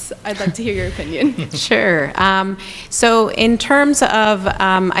yes, I'd like to hear your opinion. Sure. So in terms of,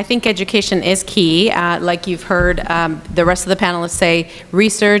 I think education is key. Like you've heard the rest of the panelists say,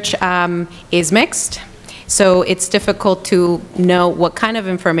 research is mixed. So it's difficult to know what kind of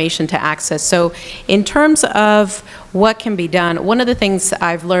information to access. So in terms of what can be done, one of the things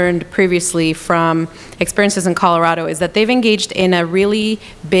I've learned previously from experiences in Colorado is that they've engaged in a really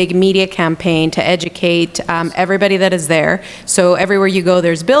big media campaign to educate everybody that is there. So everywhere you go,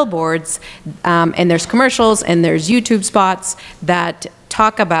 there's billboards, and there's commercials, and there's YouTube spots that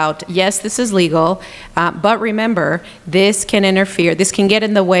talk about, yes, this is legal, but remember, this can interfere, this can get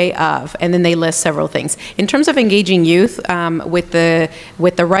in the way of, and then they list several things. In terms of engaging youth with the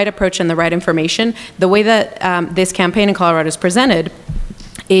right approach and the right information, the way that this campaign in Colorado is presented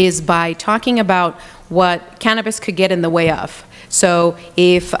is by talking about what cannabis could get in the way of. So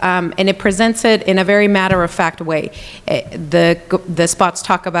if, and it presents it in a very matter-of-fact way. The spots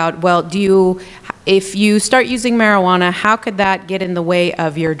talk about, well, if you start using marijuana, how could that get in the way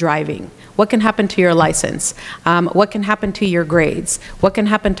of your driving? What can happen to your license? What can happen to your grades? What can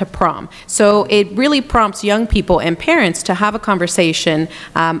happen to prom? So it really prompts young people and parents to have a conversation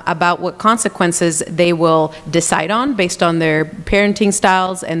about what consequences they will decide on based on their parenting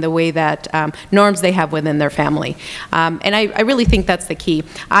styles and the way that norms they have within their family. And I really think that's the key.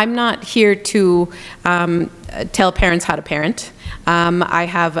 I'm not here to tell parents how to parent. I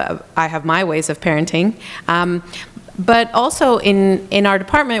have my ways of parenting. But also in our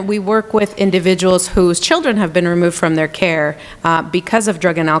department, we work with individuals whose children have been removed from their care because of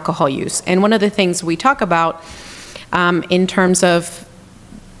drug and alcohol use. And one of the things we talk about in terms of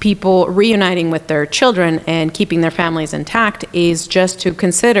people reuniting with their children and keeping their families intact is just to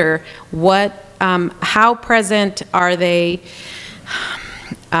consider how present are they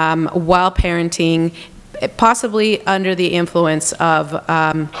while parenting, possibly under the influence of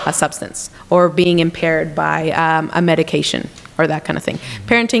a substance or being impaired by a medication or that kind of thing.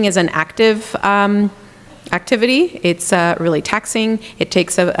 Parenting is an active activity. It's really taxing. It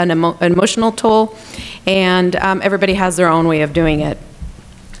takes an emotional toll, and everybody has their own way of doing it.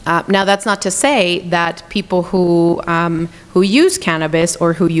 Now, that's not to say that people who use cannabis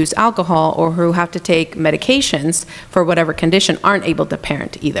or who use alcohol or who have to take medications for whatever condition aren't able to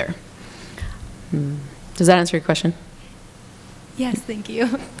parent either. Does that answer your question? Yes, thank you.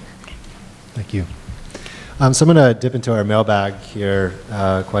 Thank you. So I'm going to dip into our mailbag here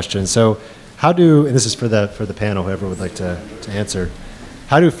question. So how do, and this is for the panel, whoever would like to answer,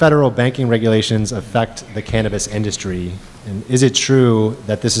 how do federal banking regulations affect the cannabis industry? And is it true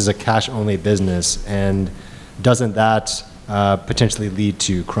that this is a cash-only business, and doesn't that potentially lead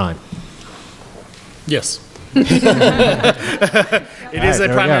to crime? Yes. It is a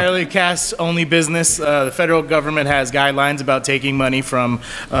primarily cash-only business. The federal government has guidelines about taking money from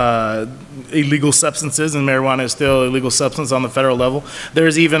illegal substances, and marijuana is still a illegal substance on the federal level.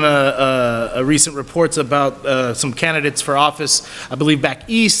 There's even a recent reports about some candidates for office, I believe back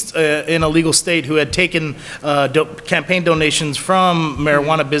east in a legal state, who had taken campaign donations from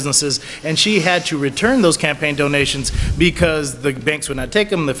marijuana businesses, and she had to return those campaign donations because the banks would not take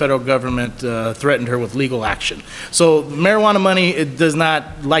them. The federal government threatened her with legal action. action. So marijuana money, it does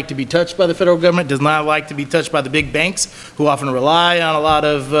not like to be touched by the federal government, does not like to be touched by the big banks, who often rely on a lot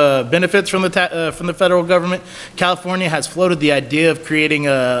of benefits from the federal government. California has floated the idea of creating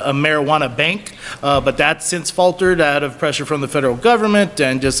a marijuana bank, but that's since faltered out of pressure from the federal government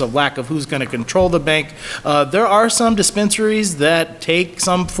and just a lack of who's going to control the bank. There are some dispensaries that take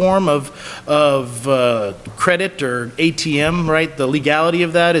some form of credit or ATM, right? The legality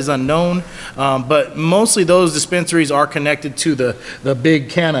of that is unknown, but mostly those dispensaries are connected to the big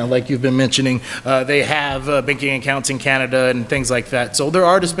canna, like you've been mentioning. They have banking accounts in Canada and things like that. So there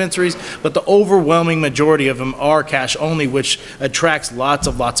are dispensaries, but the overwhelming majority of them are cash only, which attracts lots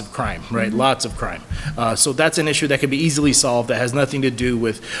of crime, right? Lots of crime. So that's an issue that can be easily solved that has nothing to do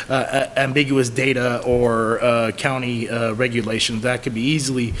with ambiguous data or county regulations. That could be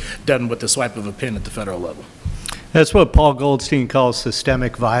easily done with the swipe of a pen at the federal level. That's what Paul Goldstein calls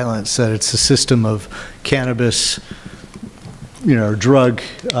systemic violence, that it's a system of cannabis, drug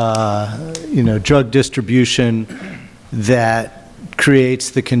distribution that creates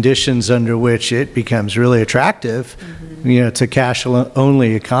the conditions under which it becomes really attractive. It's a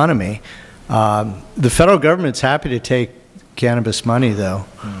cash-only economy. The federal government's happy to take cannabis money, though,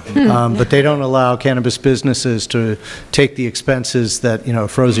 but they don't allow cannabis businesses to take the expenses that a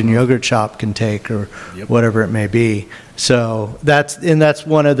frozen yogurt shop can take, or whatever it may be. So that's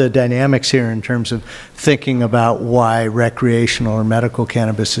one of the dynamics here in terms of thinking about why recreational or medical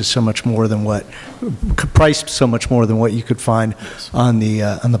cannabis is so much more than priced so much more than what you could find on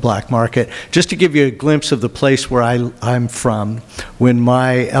the black market. Just to give you a glimpse of the place where I'm from, when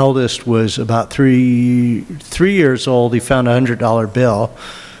my eldest was about three years old, he found a $100 bill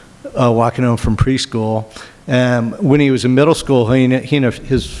walking home from preschool. When he was in middle school, he and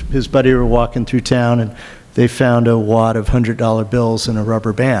his buddy were walking through town, and they found a wad of $100 bills in a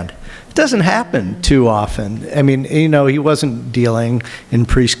rubber band. It doesn't happen too often. I mean, he wasn't dealing in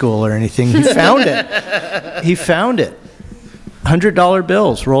preschool or anything. He found it. He found it. $100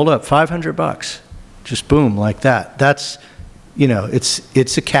 bills rolled up, $500, just boom, like that. That's,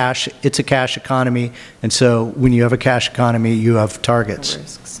 it's a cash economy, and so when you have a cash economy, you have targets. No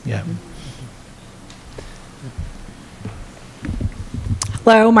risks. Yeah.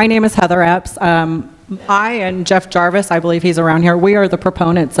 Hello, my name is Heather Epps. I and Jeff Jarvis, I believe he's around here, we are the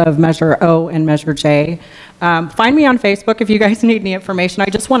proponents of Measure O and Measure J. Find me on Facebook if you guys need any information. I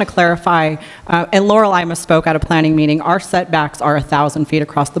just want to clarify, and Laurel, I misspoke at a planning meeting, our setbacks are 1,000 feet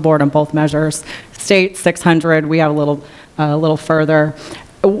across the board on both measures. State 600, we have a little further.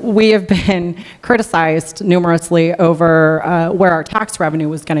 We have been criticized numerously over where our tax revenue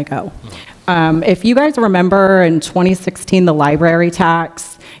was going to go. If you guys remember in 2016, the library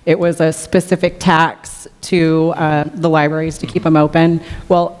tax, it was a specific tax to the libraries to keep them open.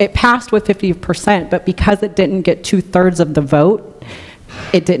 Well, it passed with 50%, but because it didn't get 2/3 of the vote,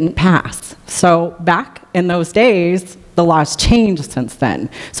 it didn't pass. So back in those days, the laws changed since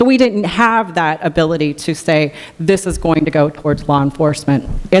then. So we didn't have that ability to say, this is going to go towards law enforcement.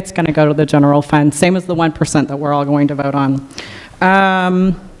 It's going to go to the general fund, same as the 1% that we're all going to vote on.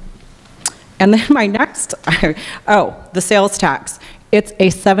 And then my next, the sales tax. It's a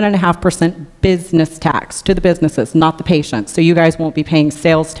 7.5% business tax to the businesses, not the patients. So you guys won't be paying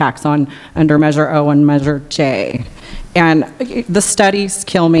sales tax under Measure O and Measure J. And the studies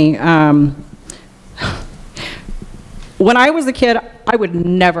kill me. When I was a kid, I would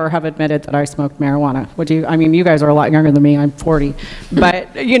never have admitted that I smoked marijuana. Would you? I mean, you guys are a lot younger than me. I'm 40.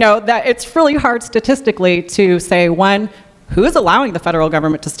 But, that it's really hard statistically to say, one, who's allowing the federal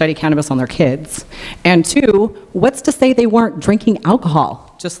government to study cannabis on their kids? And two, what's to say they weren't drinking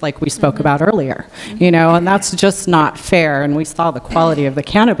alcohol, just like we spoke about earlier? And that's just not fair. And we saw the quality of the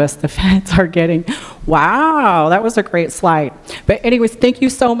cannabis the feds are getting. Wow, that was a great slide. But anyways, thank you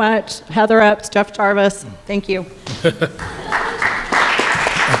so much. Heather Epps, Jeff Jarvis, thank you.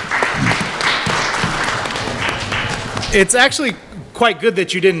 It's actually quite good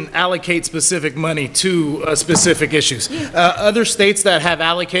that you didn't allocate specific money to specific issues. Other states that have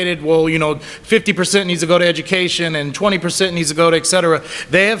allocated, 50% needs to go to education and 20% needs to go to et cetera,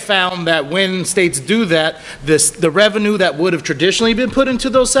 they have found that when states do that, the revenue that would have traditionally been put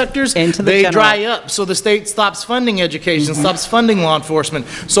into those sectors, they dry up. So the state stops funding education, stops funding law enforcement.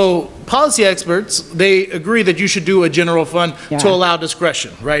 So policy experts, they agree that you should do a general fund to allow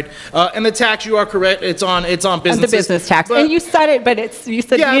discretion, right? And the tax, you are correct, it's on businesses. The business tax. And you said it, but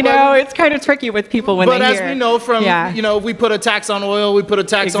it's kind of tricky with people when they hear. But as we know from, we put a tax on oil, we put a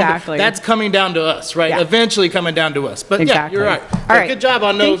tax on, that's coming down to us, right? Eventually coming down to us. But yeah, you're right. All right. Good job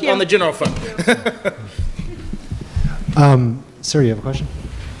on the general fund. Sir, you have a question?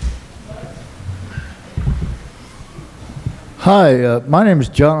 Hi, my name is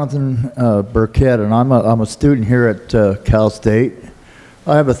Jonathan Burkett, and I'm a student here at Cal State.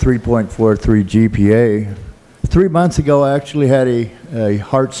 I have a 3.43 GPA. 3 months ago, I actually had a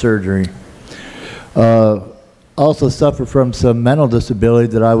heart surgery. Also suffer from some mental disability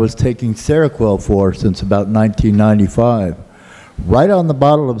that I was taking Seroquel for since about 1995. Right on the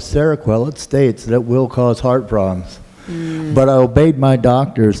bottle of Seroquel, it states that it will cause heart problems. But I obeyed my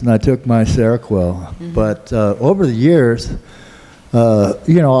doctors and I took my Seroquel. But over the years,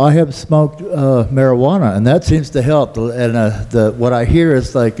 you know, I have smoked marijuana, and that seems to help. And what I hear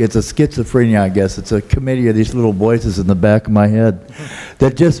is like it's a schizophrenia, I guess. It's a committee of these little voices in the back of my head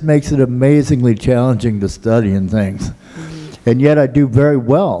that just makes it amazingly challenging to study and things. And yet I do very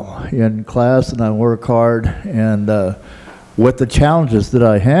well in class, and I work hard. And with the challenges that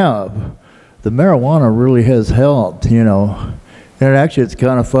I have, the marijuana really has helped, you know. And actually, it's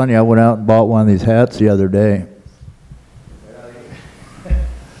kind of funny. I went out and bought one of these hats the other day.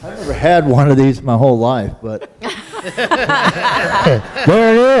 I've never had one of these my whole life, but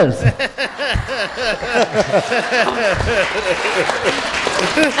there it is.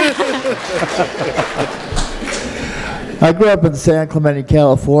 I grew up in San Clemente,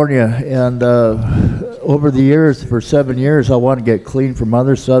 California, and over the years, for 7 years, I wanted to get clean from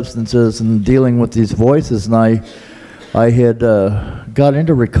other substances and dealing with these voices, and I had got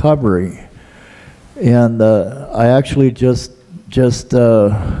into recovery, and I actually just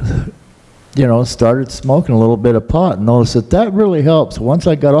you know, started smoking a little bit of pot and noticed that really helps. Once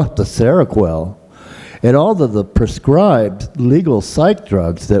I got off the Seroquel and all the prescribed legal psych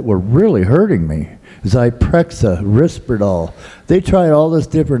drugs that were really hurting me, Zyprexa, Risperdal, they tried all this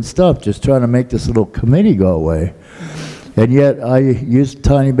different stuff just trying to make this little committee go away. And yet I used a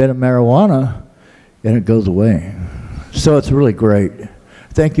tiny bit of marijuana and it goes away. So it's really great.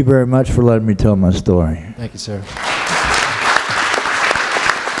 Thank you very much for letting me tell my story. Thank you, sir.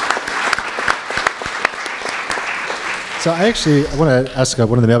 So I want to ask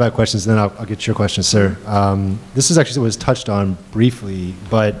one of the mailbag questions, and then I'll get your question, sir. This is actually was touched on briefly,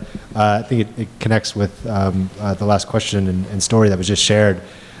 but I think it connects with the last question and story that was just shared.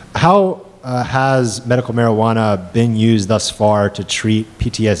 How has medical marijuana been used thus far to treat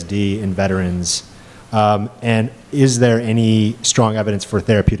PTSD in veterans? And is there any strong evidence for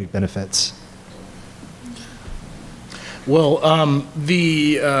therapeutic benefits? Well,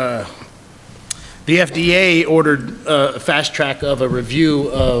 the FDA ordered a fast track of a review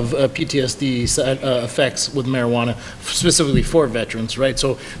of PTSD effects with marijuana, specifically for veterans, right?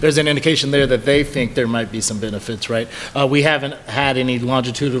 So there's an indication there that they think there might be some benefits, right? We haven't had any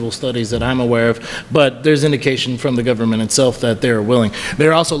longitudinal studies that I'm aware of, but there's indication from the government itself that they're willing.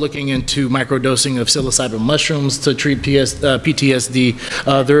 They're also looking into microdosing of psilocybin mushrooms to treat PTSD.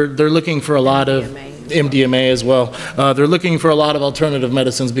 They're looking for a lot of MDMA as well. They're looking for a lot of alternative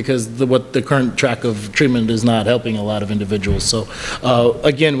medicines because the current track of treatment is not helping a lot of individuals. So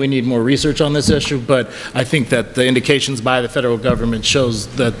again, we need more research on this issue, but I think that the indications by the federal government shows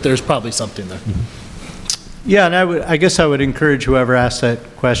that there's probably something there. Yeah, and I guess I would encourage whoever asked that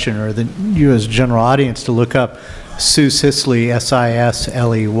question, or you as a general audience, to look up Sue Sisley,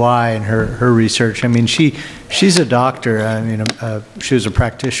 S-I-S-L-E-Y, and her research. I mean, she's a doctor. I mean, she was a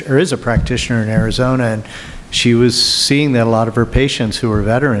practitioner, or is a practitioner in Arizona, and she was seeing that a lot of her patients who were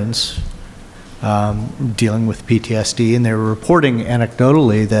veterans dealing with PTSD, and they were reporting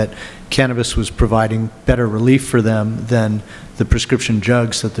anecdotally that cannabis was providing better relief for them than the prescription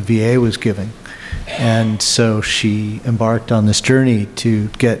drugs that the VA was giving. And so she embarked on this journey to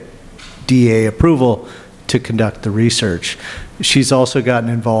get DEA approval to conduct the research. She's also gotten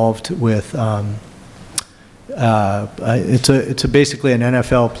involved with, it's basically an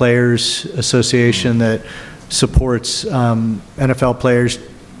NFL Players Association that supports NFL players'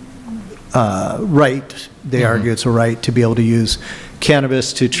 right, they argue it's a right to be able to use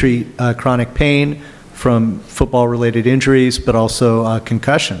cannabis to treat chronic pain from football-related injuries, but also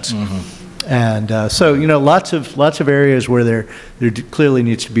concussions. And so, you know, lots of areas where there clearly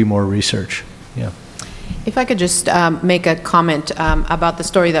needs to be more research. Yeah. If I could just make a comment about the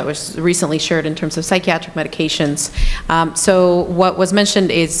story that was recently shared in terms of psychiatric medications. So what was mentioned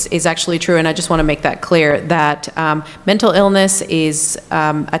is actually true, and I just want to make that clear, that mental illness is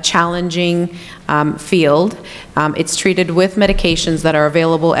a challenging field. It's treated with medications that are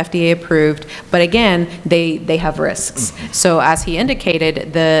available, FDA approved, but again, they have risks. So as he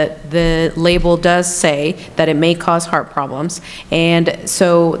indicated, the label does say that it may cause heart problems, and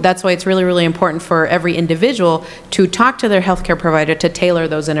so that's why it's really, really important for every individual individual to talk to their healthcare provider to tailor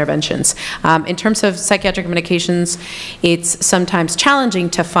those interventions. In terms of psychiatric medications, it's sometimes challenging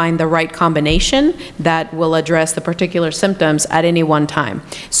to find the right combination that will address the particular symptoms at any one time.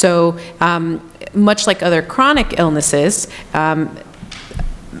 So much like other chronic illnesses,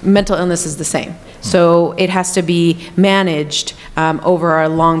 mental illness is the same. So it has to be managed over a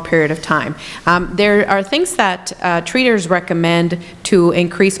long period of time. There are things that treaters recommend to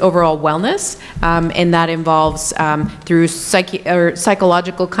increase overall wellness, and that involves through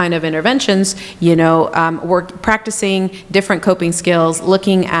psychological kind of interventions, practicing different coping skills,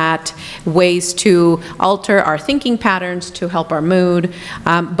 looking at ways to alter our thinking patterns to help our mood,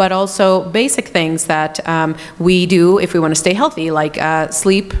 but also basic things that we do if we want to stay healthy, like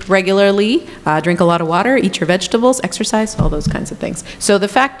sleep regularly, drink a lot of water, eat your vegetables, exercise, all those kinds of things. So the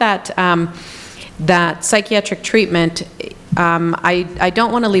fact that that psychiatric treatment, I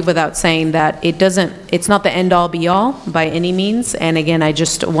don't want to leave without saying that it's not the end all be all by any means. And again, I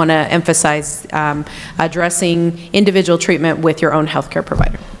just want to emphasize addressing individual treatment with your own healthcare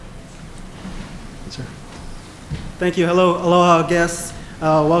provider. Thank you. Hello, aloha guests.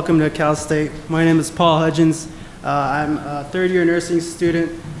 Welcome to Cal State. My name is Paul Hudgens. I'm a third-year nursing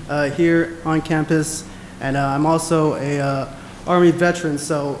student here on campus, and I'm also a Army veteran,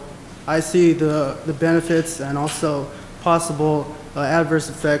 so I see the benefits and also possible adverse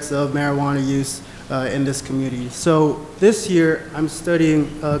effects of marijuana use in this community. So this year I'm studying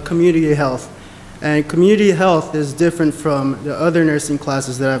community health, and community health is different from the other nursing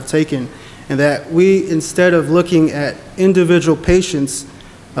classes that I've taken, in that we, instead of looking at individual patients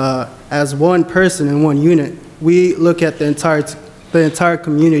as one person in one unit, we look at the entire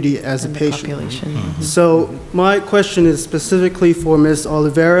community as a patient. Population. Mm-hmm. So my question is specifically for Ms.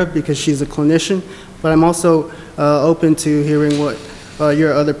 Olivera, because she's a clinician, but I'm also open to hearing what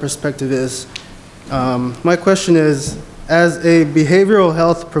your other perspective is. My question is, as a behavioral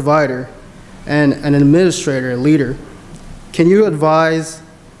health provider and an administrator, a leader, can you advise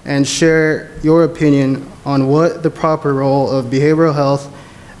and share your opinion on what the proper role of behavioral health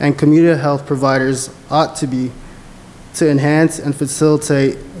and community health providers ought to be to enhance and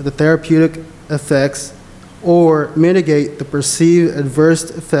facilitate the therapeutic effects or mitigate the perceived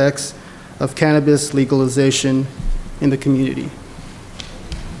adverse effects of cannabis legalization in the community?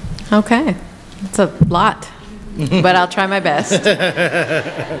 Okay, that's a lot, but I'll try my best.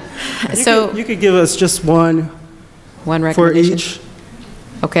 You could give us just one recommendation for each.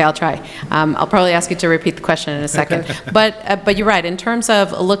 Okay, I'll try. I'll probably ask you to repeat the question in a second. But you're right. In terms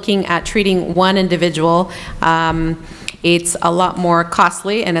of looking at treating one individual, it's a lot more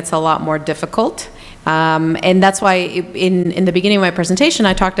costly and it's a lot more difficult. And that's why in the beginning of my presentation,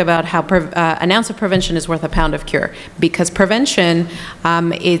 I talked about how an ounce of prevention is worth a pound of cure. Because prevention,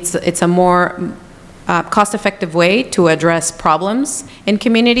 it's a more cost-effective way to address problems in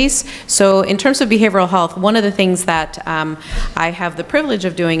communities. So in terms of behavioral health, one of the things that I have the privilege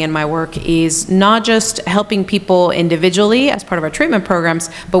of doing in my work is not just helping people individually as part of our treatment programs,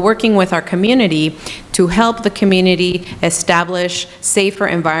 but working with our community to help the community establish safer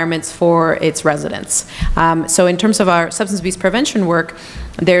environments for its residents. So in terms of our substance abuse prevention work,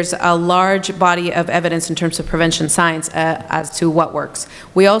 there's a large body of evidence in terms of prevention science as to what works.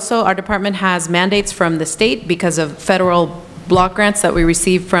 We also, our department has mandates from the state because of federal block grants that we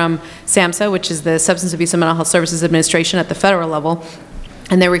receive from SAMHSA, which is the Substance Abuse and Mental Health Services Administration at the federal level.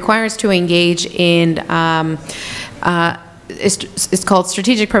 And they require us to engage in, it's called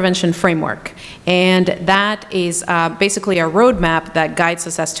Strategic Prevention Framework. And that is basically a roadmap that guides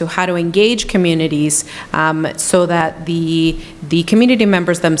us as to how to engage communities so that the community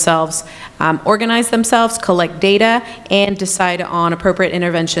members themselves organize themselves, collect data, and decide on appropriate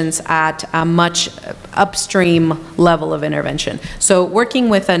interventions at a much upstream level of intervention. So working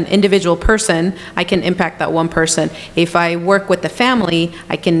with an individual person, I can impact that one person. If I work with the family,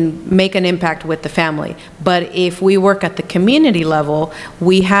 I can make an impact with the family. But if we work at the community level,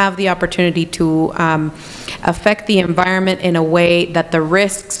 we have the opportunity to affect the environment in a way that the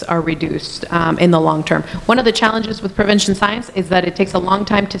risks are reduced in the long term. One of the challenges with prevention science is that it takes a long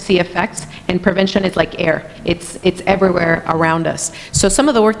time to see effects, and prevention is like air. It's everywhere around us. So some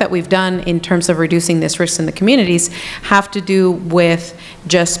of the work that we've done in terms of reducing this risk in the communities have to do with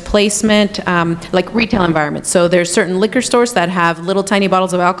just placement, like retail environments. So there's certain liquor stores that have little tiny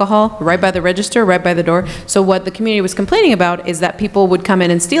bottles of alcohol right by the register, right by the door. So what the community was complaining about is that people would come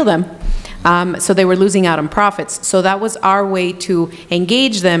in and steal them. So they were losing out on profits. So that was our way to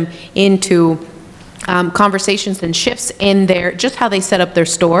engage them into conversations and shifts in their, just how they set up their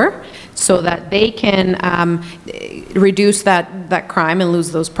store, so that they can reduce that crime and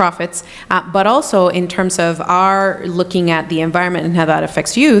lose those profits. But also in terms of our looking at the environment and how that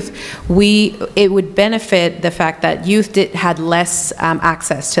affects youth, it would benefit the fact that youth had less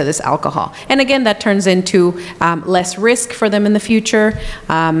access to this alcohol. And again, that turns into less risk for them in the future,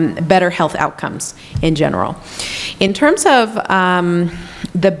 better health outcomes in general. In terms of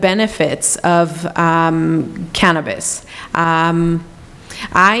the benefits of cannabis,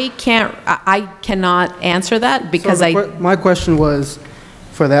 I cannot answer that because so my question was,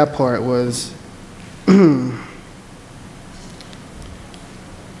 for that part was,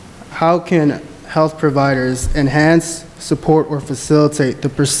 how can health providers enhance, support, or facilitate the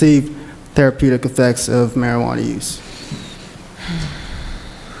perceived therapeutic effects of marijuana use?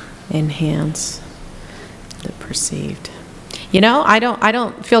 Enhance the perceived. You know, I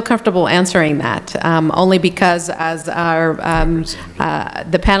don't feel comfortable answering that, only because, as our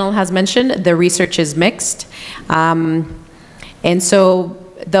the panel has mentioned, the research is mixed, and so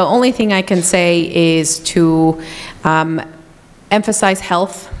the only thing I can say is to emphasize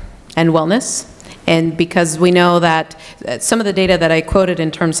health and wellness. And because we know that some of the data that I quoted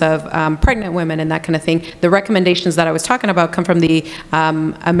in terms of pregnant women and that kind of thing, the recommendations that I was talking about come from the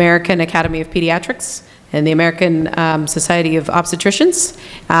American Academy of Pediatrics and the American Society of Obstetricians,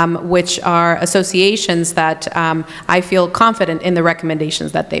 which are associations that I feel confident in the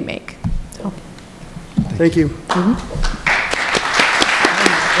recommendations that they make. So. Thank you.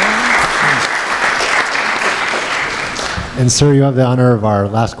 And sir, you have the honor of our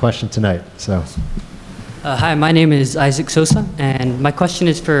last question tonight. So. Hi, my name is Isaac Sosa, and my question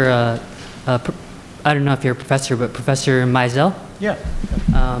is for, I don't know if you're a professor, but Professor Meisel. Yeah.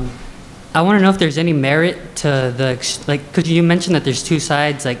 I want to know if there's any merit to the, like, could you mention that there's two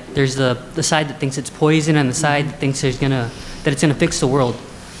sides, like there's the side that thinks it's poison and the side that thinks that it's gonna fix the world.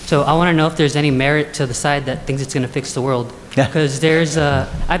 So I want to know if there's any merit to the side that thinks it's gonna fix the world. Because there's,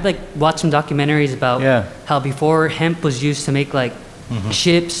 I've like watched some documentaries about how before hemp was used to make like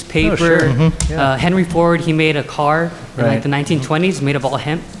ships, paper. Henry Ford, he made a car in like the 1920s made of all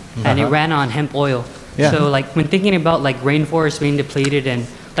hemp, and it ran on hemp oil. So like when thinking about like rainforests being depleted and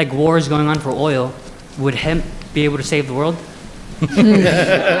like wars going on for oil, would hemp be able to save the world?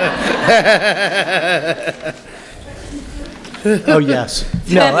 Oh, yes.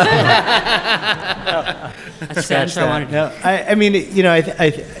 No. That's the answer I wanted. No, I mean, you know,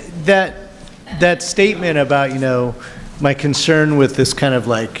 that statement about, you know, my concern with this kind of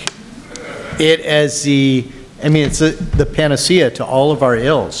like it as the, I mean, it's the panacea to all of our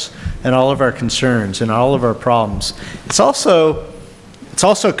ills and all of our concerns and all of our problems. It's also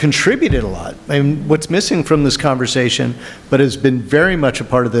contributed a lot. I mean, what's missing from this conversation, but has been very much a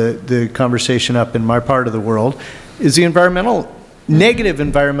part of the conversation up in my part of the world, is the negative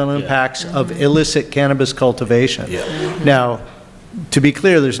environmental impacts of illicit cannabis cultivation. Now, to be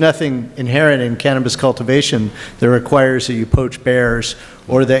clear, there's nothing inherent in cannabis cultivation that requires that you poach bears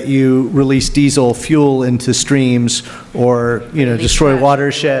or that you release diesel fuel into streams or, you know, destroy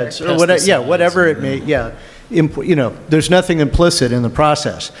watersheds or whatever, whatever it may, you know, there's nothing implicit in the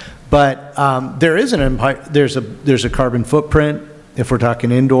process. But there is there's a carbon footprint. If we're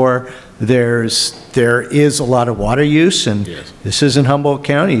talking indoor, there is a lot of water use, and this is in Humboldt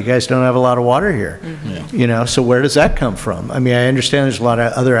County. You guys don't have a lot of water here, you know. So where does that come from? I mean, I understand there's a lot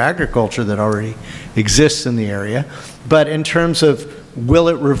of other agriculture that already exists in the area, but in terms of will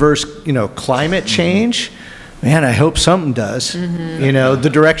it reverse, you know, climate change? Man, I hope something does. You know, the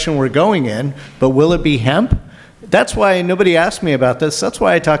direction we're going in, but will it be hemp? That's why nobody asked me about this. That's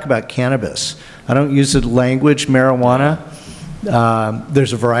why I talk about cannabis. I don't use the language marijuana.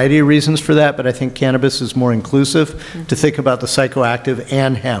 There's a variety of reasons for that, but I think cannabis is more inclusive to think about the psychoactive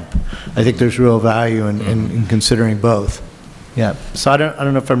and hemp. I think there's real value in considering both. Yeah. So I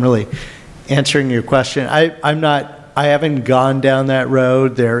don't know if I'm really answering your question. I haven't gone down that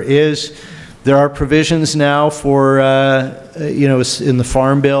road. There are provisions now for you know, in the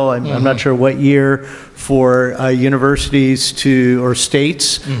Farm Bill. I'm not sure what year, for universities or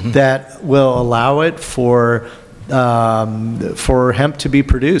states that will allow it for hemp to be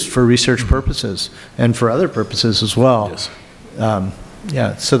produced for research purposes and for other purposes as well.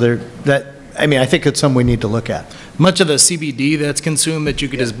 Yeah, so I mean, I think it's something we need to look at. Much of the CBD that's consumed that you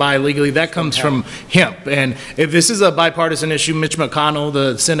could just buy legally, that comes from hemp. And if this is a bipartisan issue, Mitch McConnell,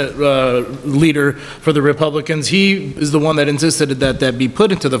 the Senate leader for the Republicans, he is the one that insisted that be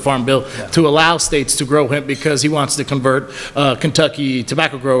put into the Farm Bill to allow states to grow hemp because he wants to convert Kentucky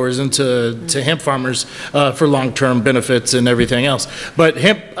tobacco growers into hemp farmers for long-term benefits and everything else. But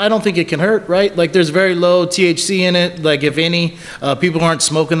hemp, I don't think it can hurt, right? Like there's very low THC in it. Like if any, people aren't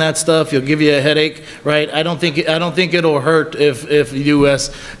smoking that stuff. It'll give you a headache, right? I don't think it'll hurt if the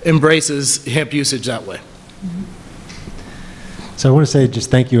U.S. embraces hemp usage that way. So I want to say just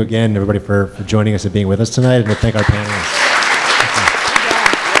thank you again, everybody, for joining us and being with us tonight, and to thank our panelists.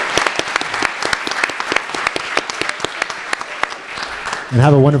 And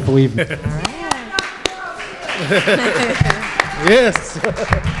have a wonderful evening. Yes.